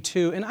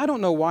 22. And I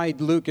don't know why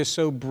Luke is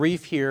so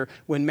brief here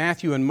when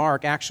Matthew and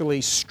Mark actually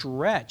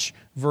stretch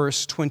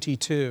verse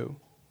 22.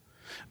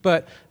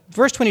 But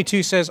verse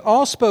 22 says,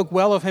 all spoke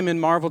well of him and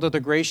marveled at the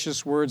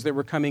gracious words that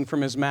were coming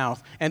from his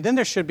mouth. And then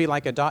there should be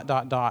like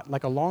a ...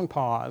 like a long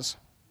pause.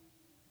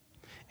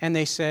 And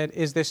they said,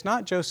 is this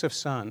not Joseph's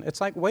son?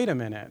 It's like, wait a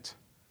minute.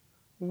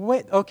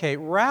 Okay,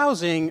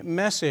 rousing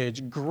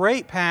message,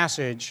 great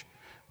passage,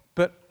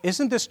 but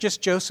isn't this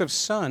just Joseph's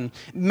son?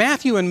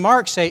 Matthew and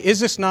Mark say, is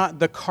this not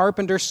the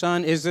carpenter's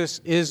son?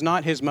 Is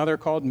not his mother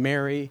called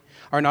Mary?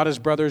 Are not his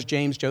brothers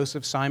James,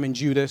 Joseph, Simon,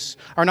 Judas?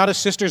 Are not his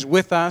sisters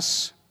with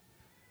us?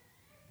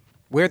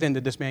 Where then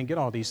did this man get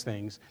all these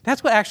things?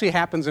 That's what actually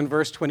happens in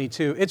verse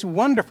 22. It's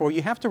wonderful.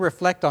 You have to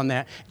reflect on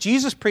that.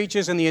 Jesus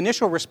preaches, and the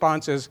initial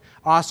response is,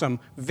 awesome,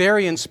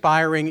 very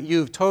inspiring.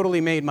 You've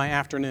totally made my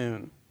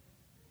afternoon.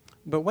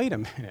 But wait a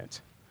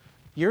minute.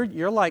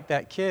 You're like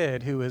that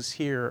kid who was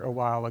here a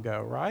while ago,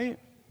 right?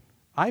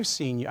 I've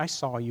seen you. I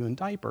saw you in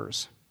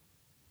diapers.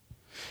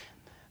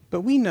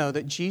 But we know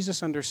that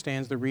Jesus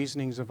understands the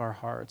reasonings of our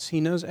hearts. He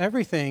knows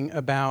everything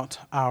about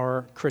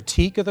our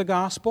critique of the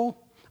gospel,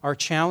 our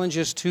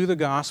challenges to the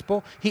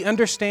gospel. He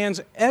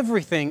understands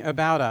everything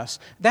about us.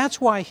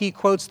 That's why he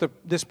quotes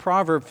this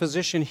proverb,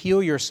 physician,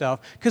 heal yourself,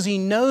 because he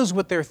knows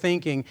what they're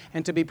thinking.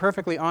 And to be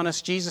perfectly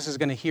honest, Jesus is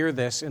going to hear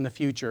this in the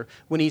future.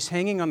 When he's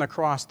hanging on the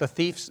cross, the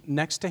thief's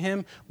next to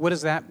him, what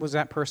does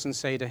that person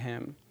say to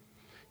him?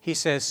 He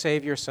says,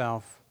 save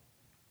yourself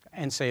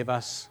and save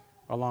us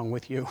along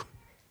with you.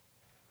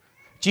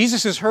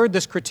 Jesus has heard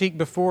this critique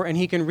before, and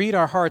he can read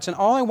our hearts. And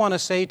all I want to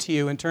say to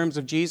you in terms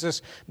of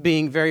Jesus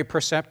being very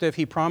perceptive,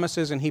 he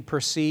promises and he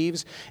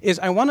perceives, is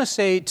I want to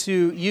say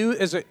to you,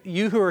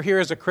 you who are here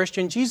as a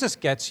Christian, Jesus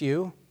gets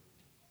you.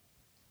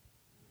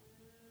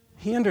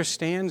 He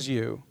understands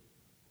you.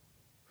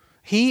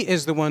 He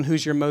is the one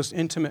who's your most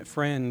intimate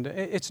friend.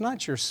 It's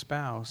not your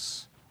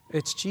spouse.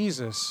 It's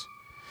Jesus.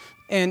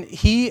 And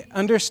he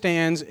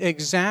understands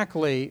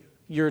exactly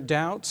your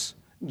doubts,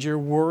 your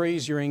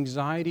worries, your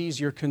anxieties,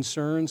 your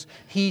concerns.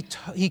 He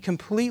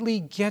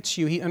completely gets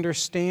you. He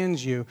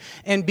understands you.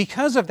 And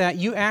because of that,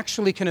 you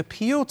actually can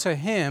appeal to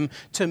him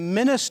to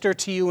minister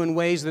to you in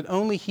ways that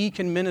only he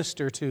can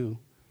minister to.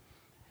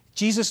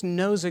 Jesus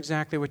knows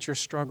exactly what you're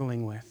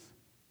struggling with.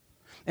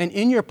 And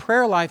in your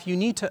prayer life, you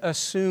need to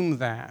assume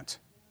that.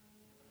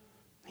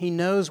 He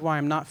knows why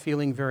I'm not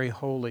feeling very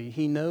holy.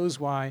 He knows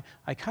why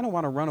I kind of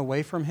want to run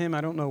away from him.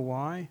 I don't know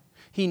why.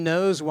 He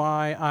knows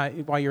why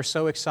you're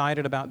so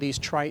excited about these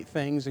trite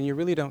things and you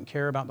really don't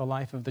care about the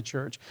life of the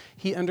church.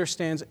 He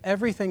understands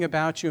everything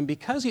about you, and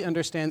because he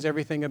understands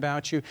everything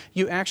about you,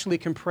 you actually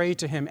can pray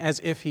to him as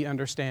if he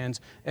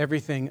understands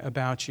everything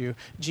about you.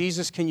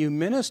 Jesus, can you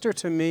minister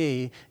to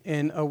me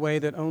in a way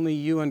that only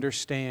you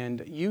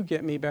understand? You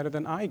get me better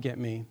than I get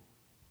me.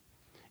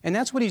 And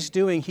that's what he's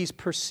doing. He's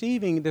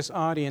perceiving this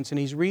audience and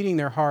he's reading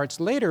their hearts.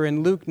 Later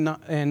in Luke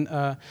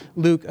 9,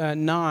 Luke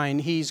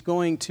is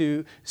going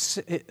to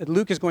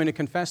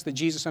confess that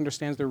Jesus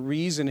understands the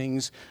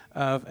reasonings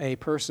of a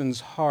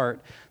person's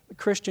heart.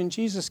 Christian,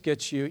 Jesus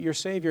gets you. Your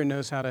Savior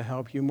knows how to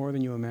help you more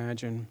than you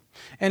imagine.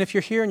 And if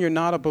you're here and you're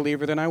not a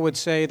believer, then I would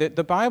say that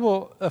the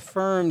Bible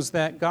affirms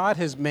that God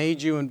has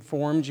made you and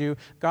formed you.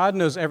 God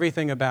knows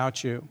everything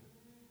about you.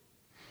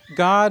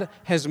 God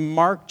has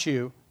marked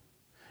you.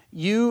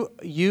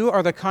 You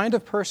are the kind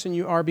of person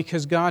you are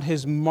because God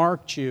has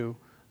marked you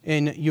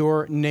in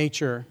your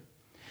nature.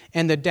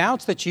 And the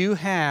doubts that you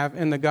have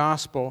in the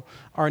gospel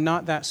are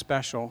not that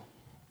special.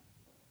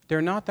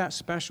 They're not that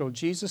special.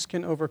 Jesus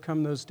can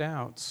overcome those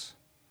doubts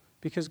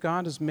because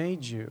God has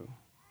made you.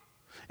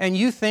 And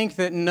you think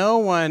that no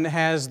one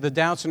has the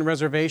doubts and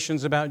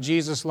reservations about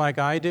Jesus like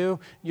I do?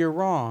 You're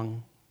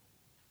wrong.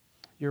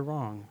 You're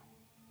wrong.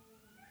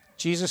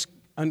 Jesus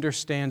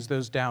understands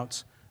those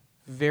doubts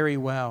very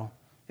well.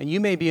 And you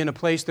may be in a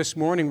place this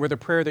morning where the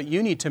prayer that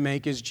you need to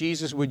make is,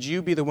 Jesus, would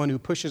you be the one who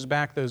pushes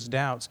back those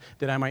doubts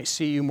that I might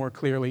see you more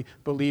clearly,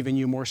 believe in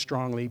you more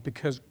strongly?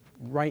 Because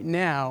right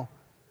now,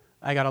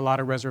 I got a lot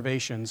of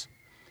reservations.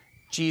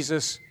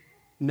 Jesus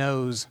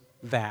knows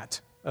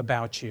that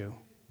about you.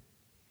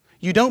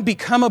 You don't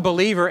become a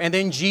believer and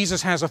then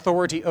Jesus has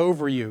authority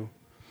over you.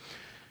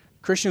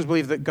 Christians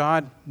believe that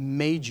God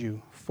made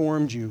you,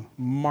 formed you,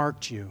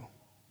 marked you.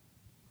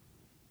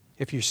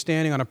 If you're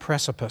standing on a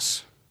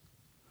precipice,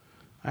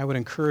 I would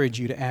encourage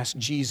you to ask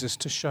Jesus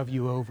to shove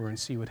you over and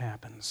see what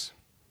happens.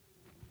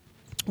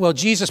 Well,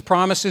 Jesus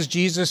promises,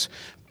 Jesus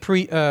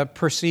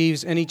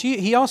perceives, and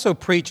he also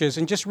preaches.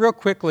 And just real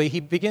quickly, he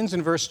begins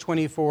in verse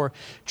 24,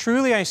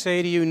 truly I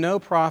say to you, no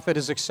prophet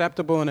is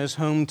acceptable in his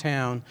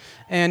hometown.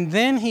 And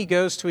then he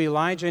goes to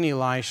Elijah and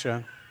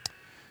Elisha.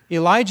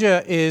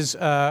 Elijah is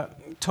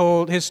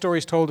his story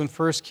is told in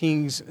 1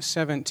 Kings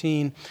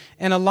 17.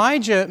 And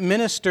Elijah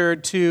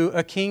ministered to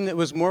a king that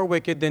was more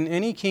wicked than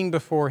any king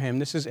before him.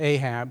 This is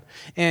Ahab.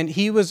 And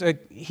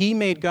he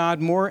made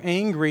God more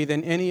angry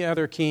than any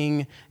other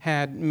king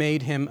had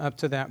made him up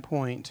to that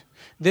point.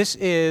 This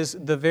is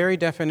the very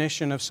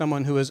definition of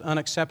someone who is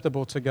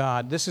unacceptable to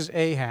God. This is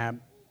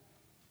Ahab.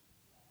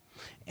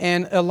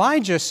 And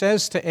Elijah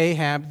says to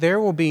Ahab, "There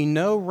will be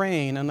no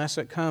rain unless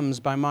it comes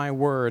by my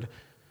word."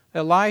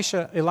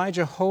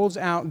 Elijah holds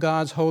out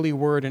God's holy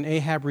word, and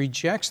Ahab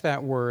rejects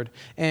that word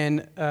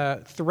and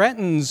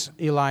threatens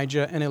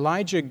Elijah, and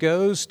Elijah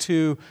goes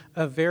to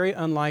a very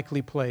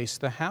unlikely place,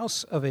 the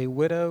house of a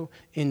widow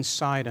in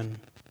Sidon.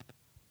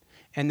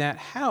 And that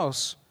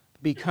house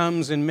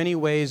becomes in many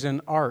ways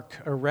an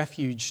ark, a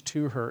refuge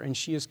to her, and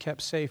she is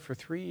kept safe for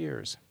 3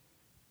 years.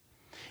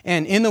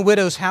 And in the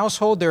widow's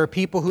household, there are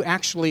people who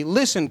actually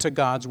listen to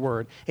God's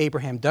word.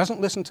 Abraham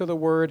doesn't listen to the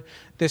word.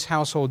 This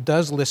household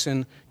does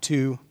listen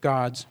to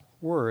God's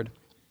word.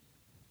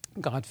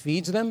 God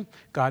feeds them.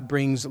 God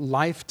brings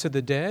life to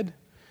the dead.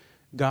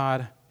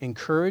 God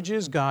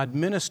encourages. God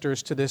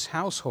ministers to this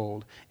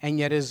household. And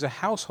yet it is a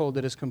household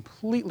that is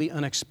completely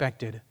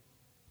unexpected.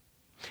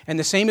 And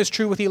the same is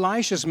true with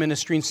Elisha's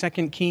ministry in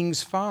 2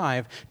 Kings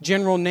 5.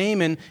 General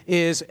Naaman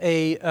is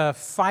a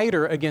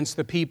fighter against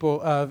the people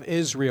of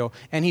Israel,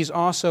 and he's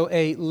also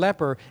a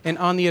leper. And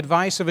on the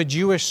advice of a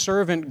Jewish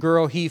servant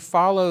girl, he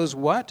follows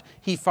what?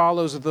 He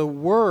follows the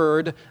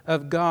word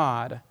of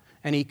God.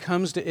 And he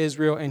comes to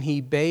Israel and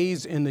he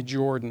bathes in the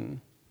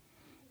Jordan,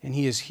 and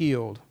he is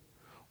healed.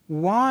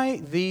 Why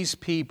these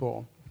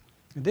people?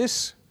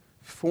 This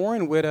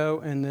foreign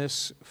widow and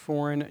this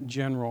foreign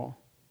general.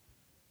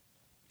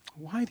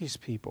 Why these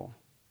people?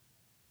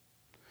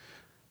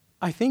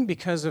 I think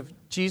because of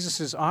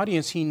Jesus'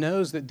 audience, he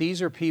knows that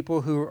these are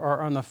people who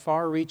are on the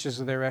far reaches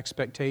of their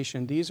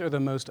expectation. These are the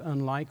most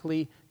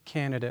unlikely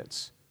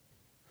candidates.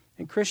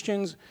 And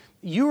Christians,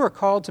 you are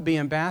called to be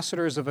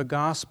ambassadors of a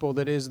gospel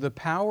that is the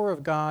power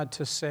of God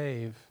to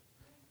save.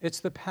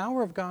 It's the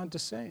power of God to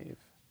save.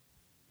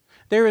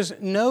 There is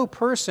no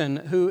person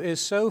who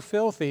is so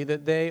filthy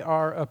that they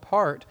are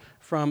apart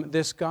from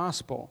this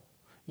gospel.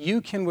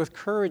 You can with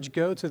courage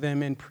go to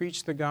them and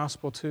preach the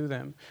gospel to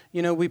them.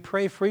 You know, we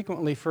pray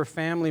frequently for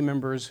family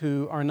members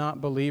who are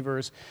not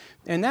believers,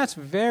 and that's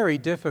very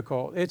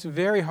difficult. It's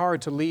very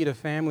hard to lead a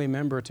family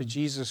member to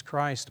Jesus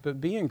Christ,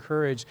 but be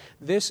encouraged.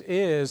 This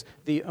is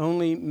the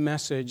only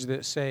message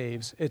that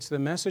saves. It's the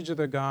message of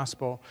the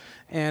gospel,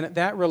 and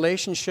that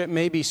relationship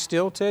may be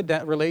stilted.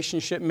 That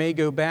relationship may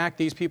go back.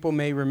 These people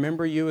may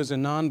remember you as a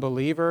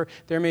non-believer.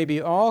 There may be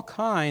all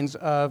kinds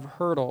of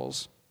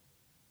hurdles,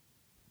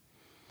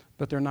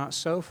 but they're not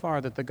so far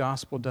that the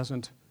gospel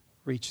doesn't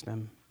reach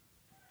them.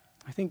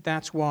 I think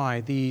that's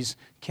why these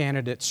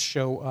candidates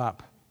show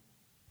up.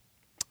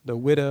 The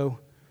widow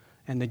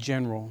and the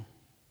general.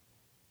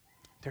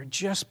 They're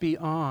just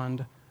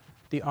beyond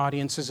the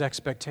audience's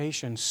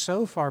expectation,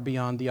 so far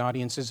beyond the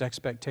audience's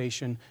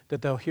expectation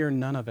that they'll hear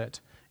none of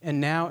it.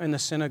 And now in the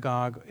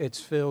synagogue, it's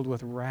filled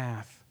with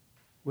wrath.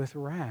 With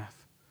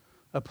wrath.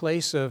 A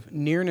place of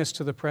nearness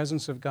to the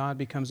presence of God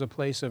becomes a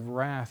place of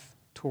wrath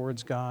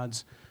towards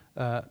God's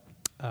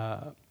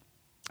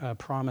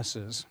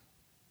promises.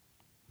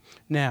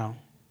 Now,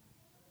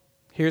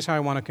 here's how I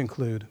want to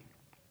conclude.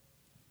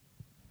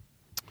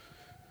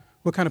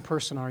 What kind of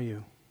person are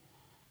you?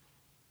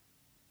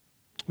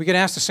 We could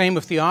ask the same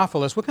of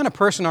Theophilus. What kind of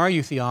person are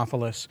you,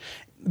 Theophilus?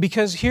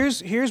 Because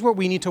here's what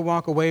we need to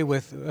walk away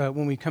with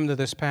when we come to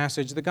this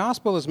passage. The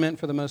gospel is meant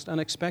for the most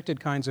unexpected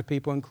kinds of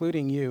people,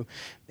 including you.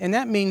 And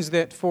that means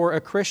that for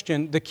a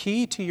Christian, the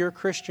key to your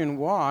Christian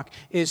walk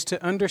is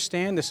to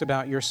understand this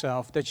about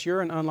yourself, that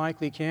you're an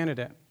unlikely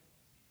candidate.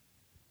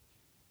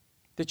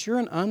 That you're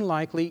an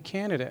unlikely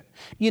candidate.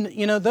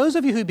 You know, those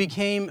of you who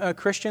became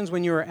Christians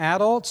when you were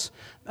adults,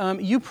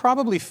 you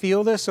probably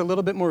feel this a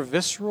little bit more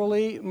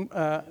viscerally.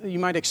 You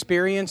might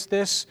experience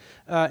this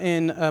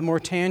in a more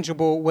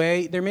tangible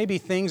way. There may be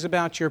things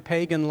about your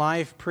pagan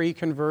life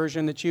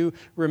pre-conversion that you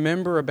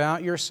remember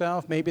about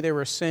yourself. Maybe there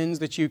were sins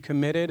that you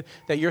committed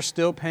that you're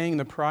still paying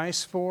the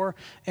price for.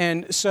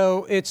 And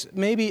so it's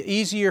maybe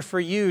easier for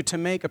you to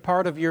make a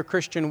part of your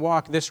Christian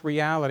walk this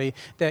reality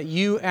that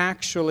you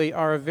actually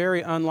are a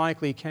very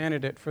unlikely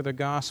candidate for the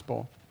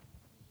gospel.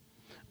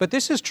 But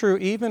this is true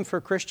even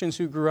for Christians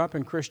who grew up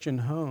in Christian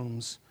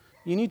homes.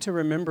 You need to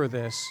remember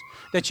this,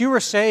 that you were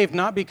saved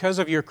not because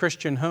of your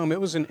Christian home.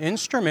 It was an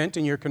instrument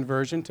in your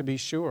conversion, to be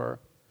sure.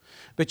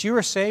 But you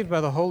were saved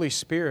by the Holy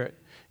Spirit.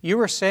 You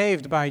were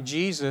saved by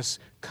Jesus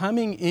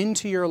coming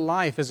into your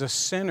life as a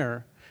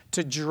sinner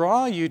to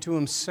draw you to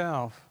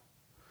Himself.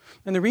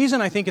 And the reason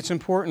I think it's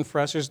important for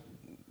us is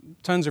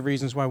tons of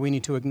reasons why we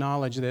need to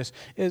acknowledge this,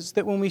 is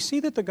that when we see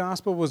that the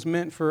gospel was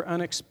meant for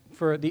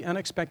the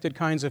unexpected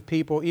kinds of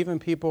people, even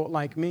people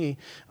like me,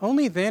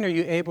 only then are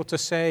you able to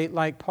say,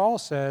 like Paul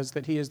says,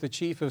 that he is the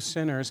chief of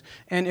sinners.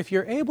 And if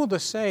you're able to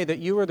say that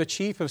you are the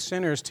chief of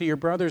sinners to your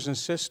brothers and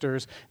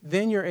sisters,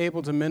 then you're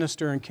able to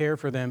minister and care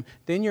for them.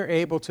 Then you're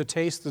able to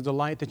taste the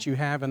delight that you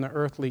have in the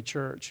earthly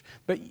church.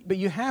 But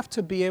you have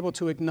to be able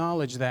to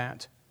acknowledge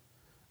that.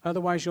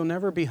 Otherwise, you'll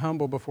never be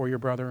humble before your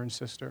brother and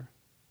sister.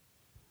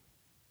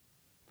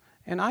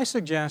 And I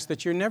suggest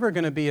that you're never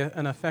going to be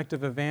an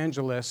effective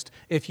evangelist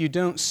if you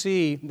don't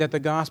see that the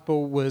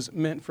gospel was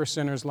meant for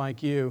sinners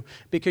like you,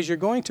 because you're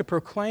going to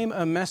proclaim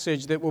a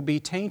message that will be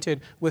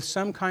tainted with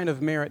some kind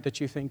of merit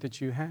that you think that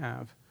you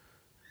have.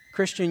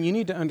 Christian, you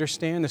need to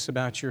understand this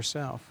about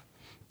yourself,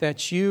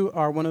 that you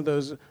are one of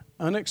those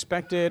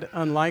unexpected,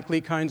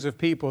 unlikely kinds of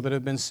people that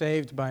have been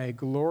saved by a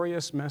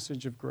glorious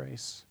message of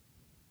grace.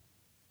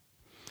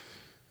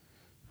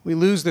 We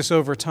lose this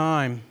over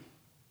time.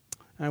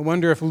 I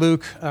wonder if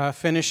Luke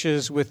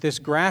finishes with this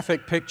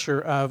graphic picture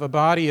of a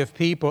body of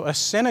people, a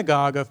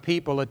synagogue of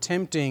people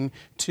attempting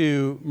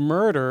to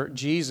murder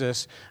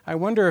Jesus. I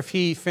wonder if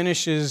he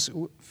finishes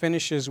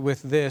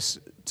with this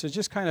to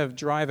just kind of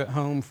drive it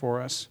home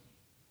for us.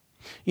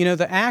 You know,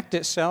 the act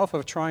itself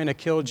of trying to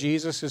kill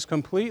Jesus is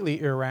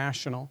completely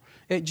irrational.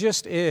 It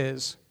just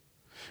is.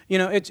 You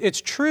know,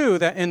 it's true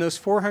that in those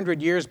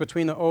 400 years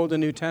between the Old and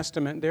New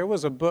Testament, there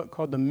was a book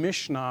called the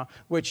Mishnah,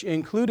 which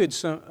included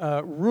some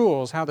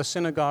rules, how the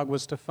synagogue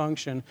was to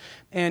function.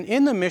 And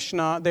in the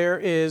Mishnah, there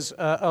is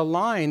a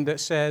line that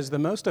says the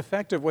most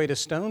effective way to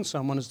stone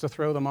someone is to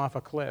throw them off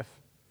a cliff.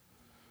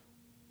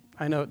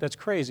 I know that's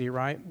crazy,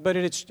 right? But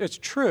it's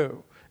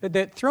true.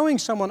 That throwing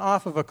someone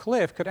off of a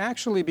cliff could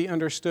actually be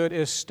understood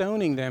as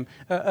stoning them,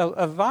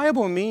 a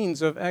viable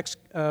means of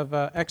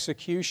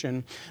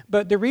execution.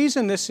 But the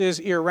reason this is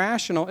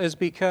irrational is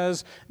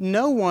because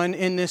no one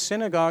in this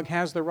synagogue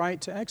has the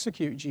right to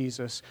execute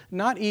Jesus,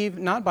 not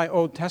by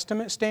Old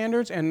Testament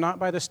standards and not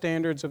by the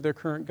standards of their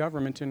current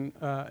government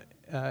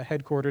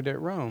headquartered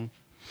at Rome.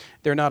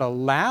 They're not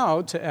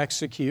allowed to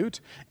execute,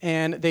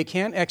 and they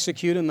can't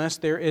execute unless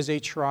there is a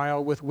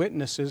trial with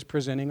witnesses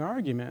presenting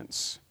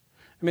arguments.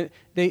 I mean,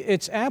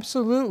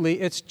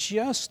 it's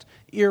just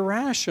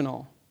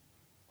irrational.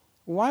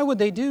 Why would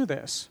they do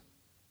this?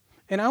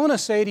 And I want to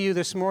say to you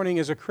this morning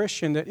as a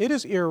Christian that it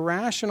is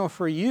irrational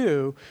for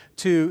you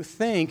to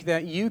think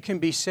that you can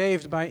be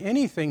saved by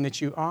anything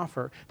that you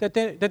offer, that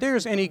there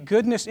is any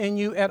goodness in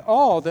you at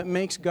all that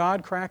makes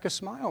God crack a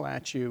smile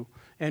at you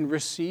and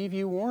receive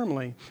you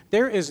warmly.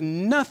 There is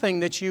nothing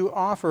that you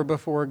offer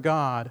before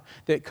God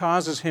that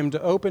causes Him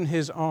to open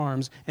His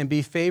arms and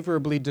be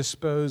favorably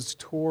disposed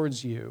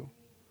towards you.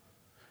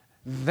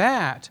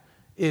 That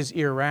is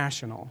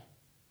irrational.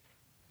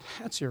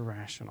 That's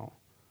irrational.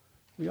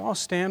 We all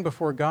stand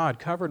before God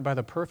covered by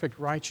the perfect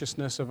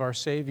righteousness of our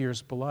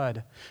Savior's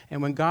blood.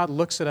 And when God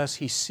looks at us,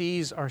 He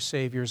sees our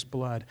Savior's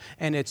blood.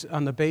 And it's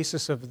on the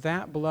basis of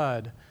that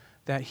blood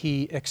that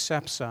He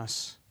accepts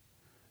us,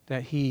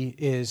 that He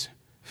is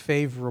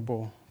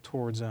favorable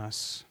towards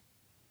us.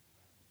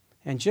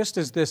 And just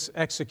as this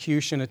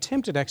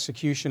attempted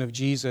execution of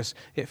Jesus,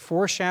 it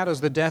foreshadows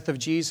the death of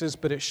Jesus,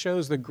 but it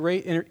shows the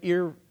great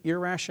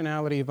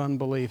irrationality of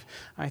unbelief.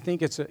 I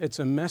think it's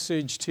a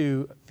message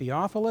to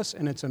Theophilus,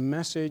 and it's a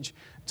message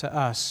to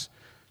us.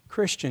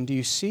 Christian, do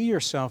you see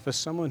yourself as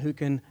someone who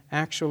can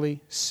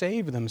actually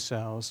save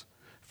themselves,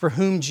 for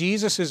whom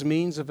Jesus'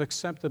 means of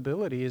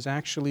acceptability is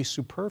actually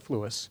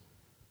superfluous?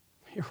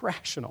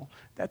 Irrational.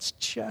 That's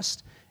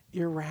just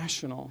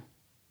irrational.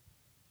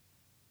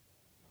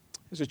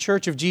 As a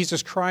church of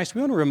Jesus Christ,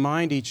 we want to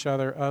remind each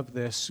other of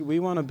this. We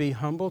want to be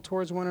humble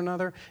towards one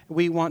another.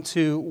 We want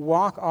to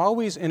walk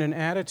always in an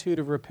attitude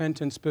of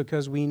repentance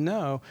because we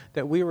know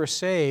that we were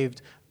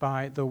saved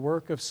by the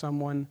work of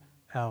someone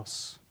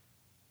else.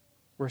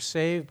 We're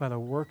saved by the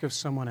work of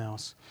someone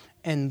else.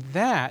 And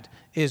that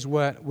is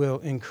what will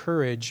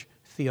encourage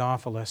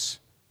Theophilus.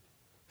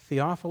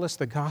 Theophilus,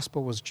 the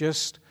gospel was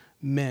just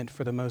meant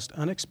for the most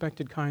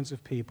unexpected kinds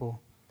of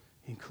people,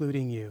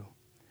 including you,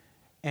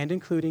 and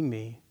including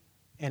me,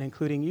 and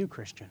including you,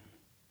 Christian.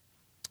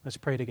 Let's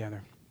pray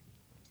together.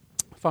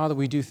 Father,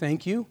 we do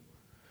thank you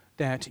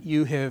that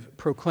you have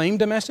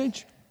proclaimed a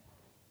message,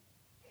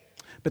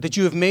 but that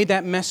you have made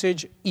that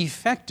message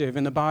effective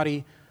in the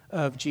body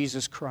of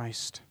Jesus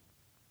Christ.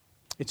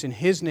 It's in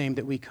His name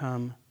that we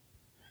come.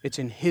 It's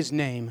in His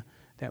name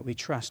that we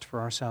trust for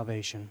our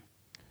salvation.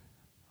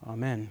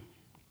 Amen.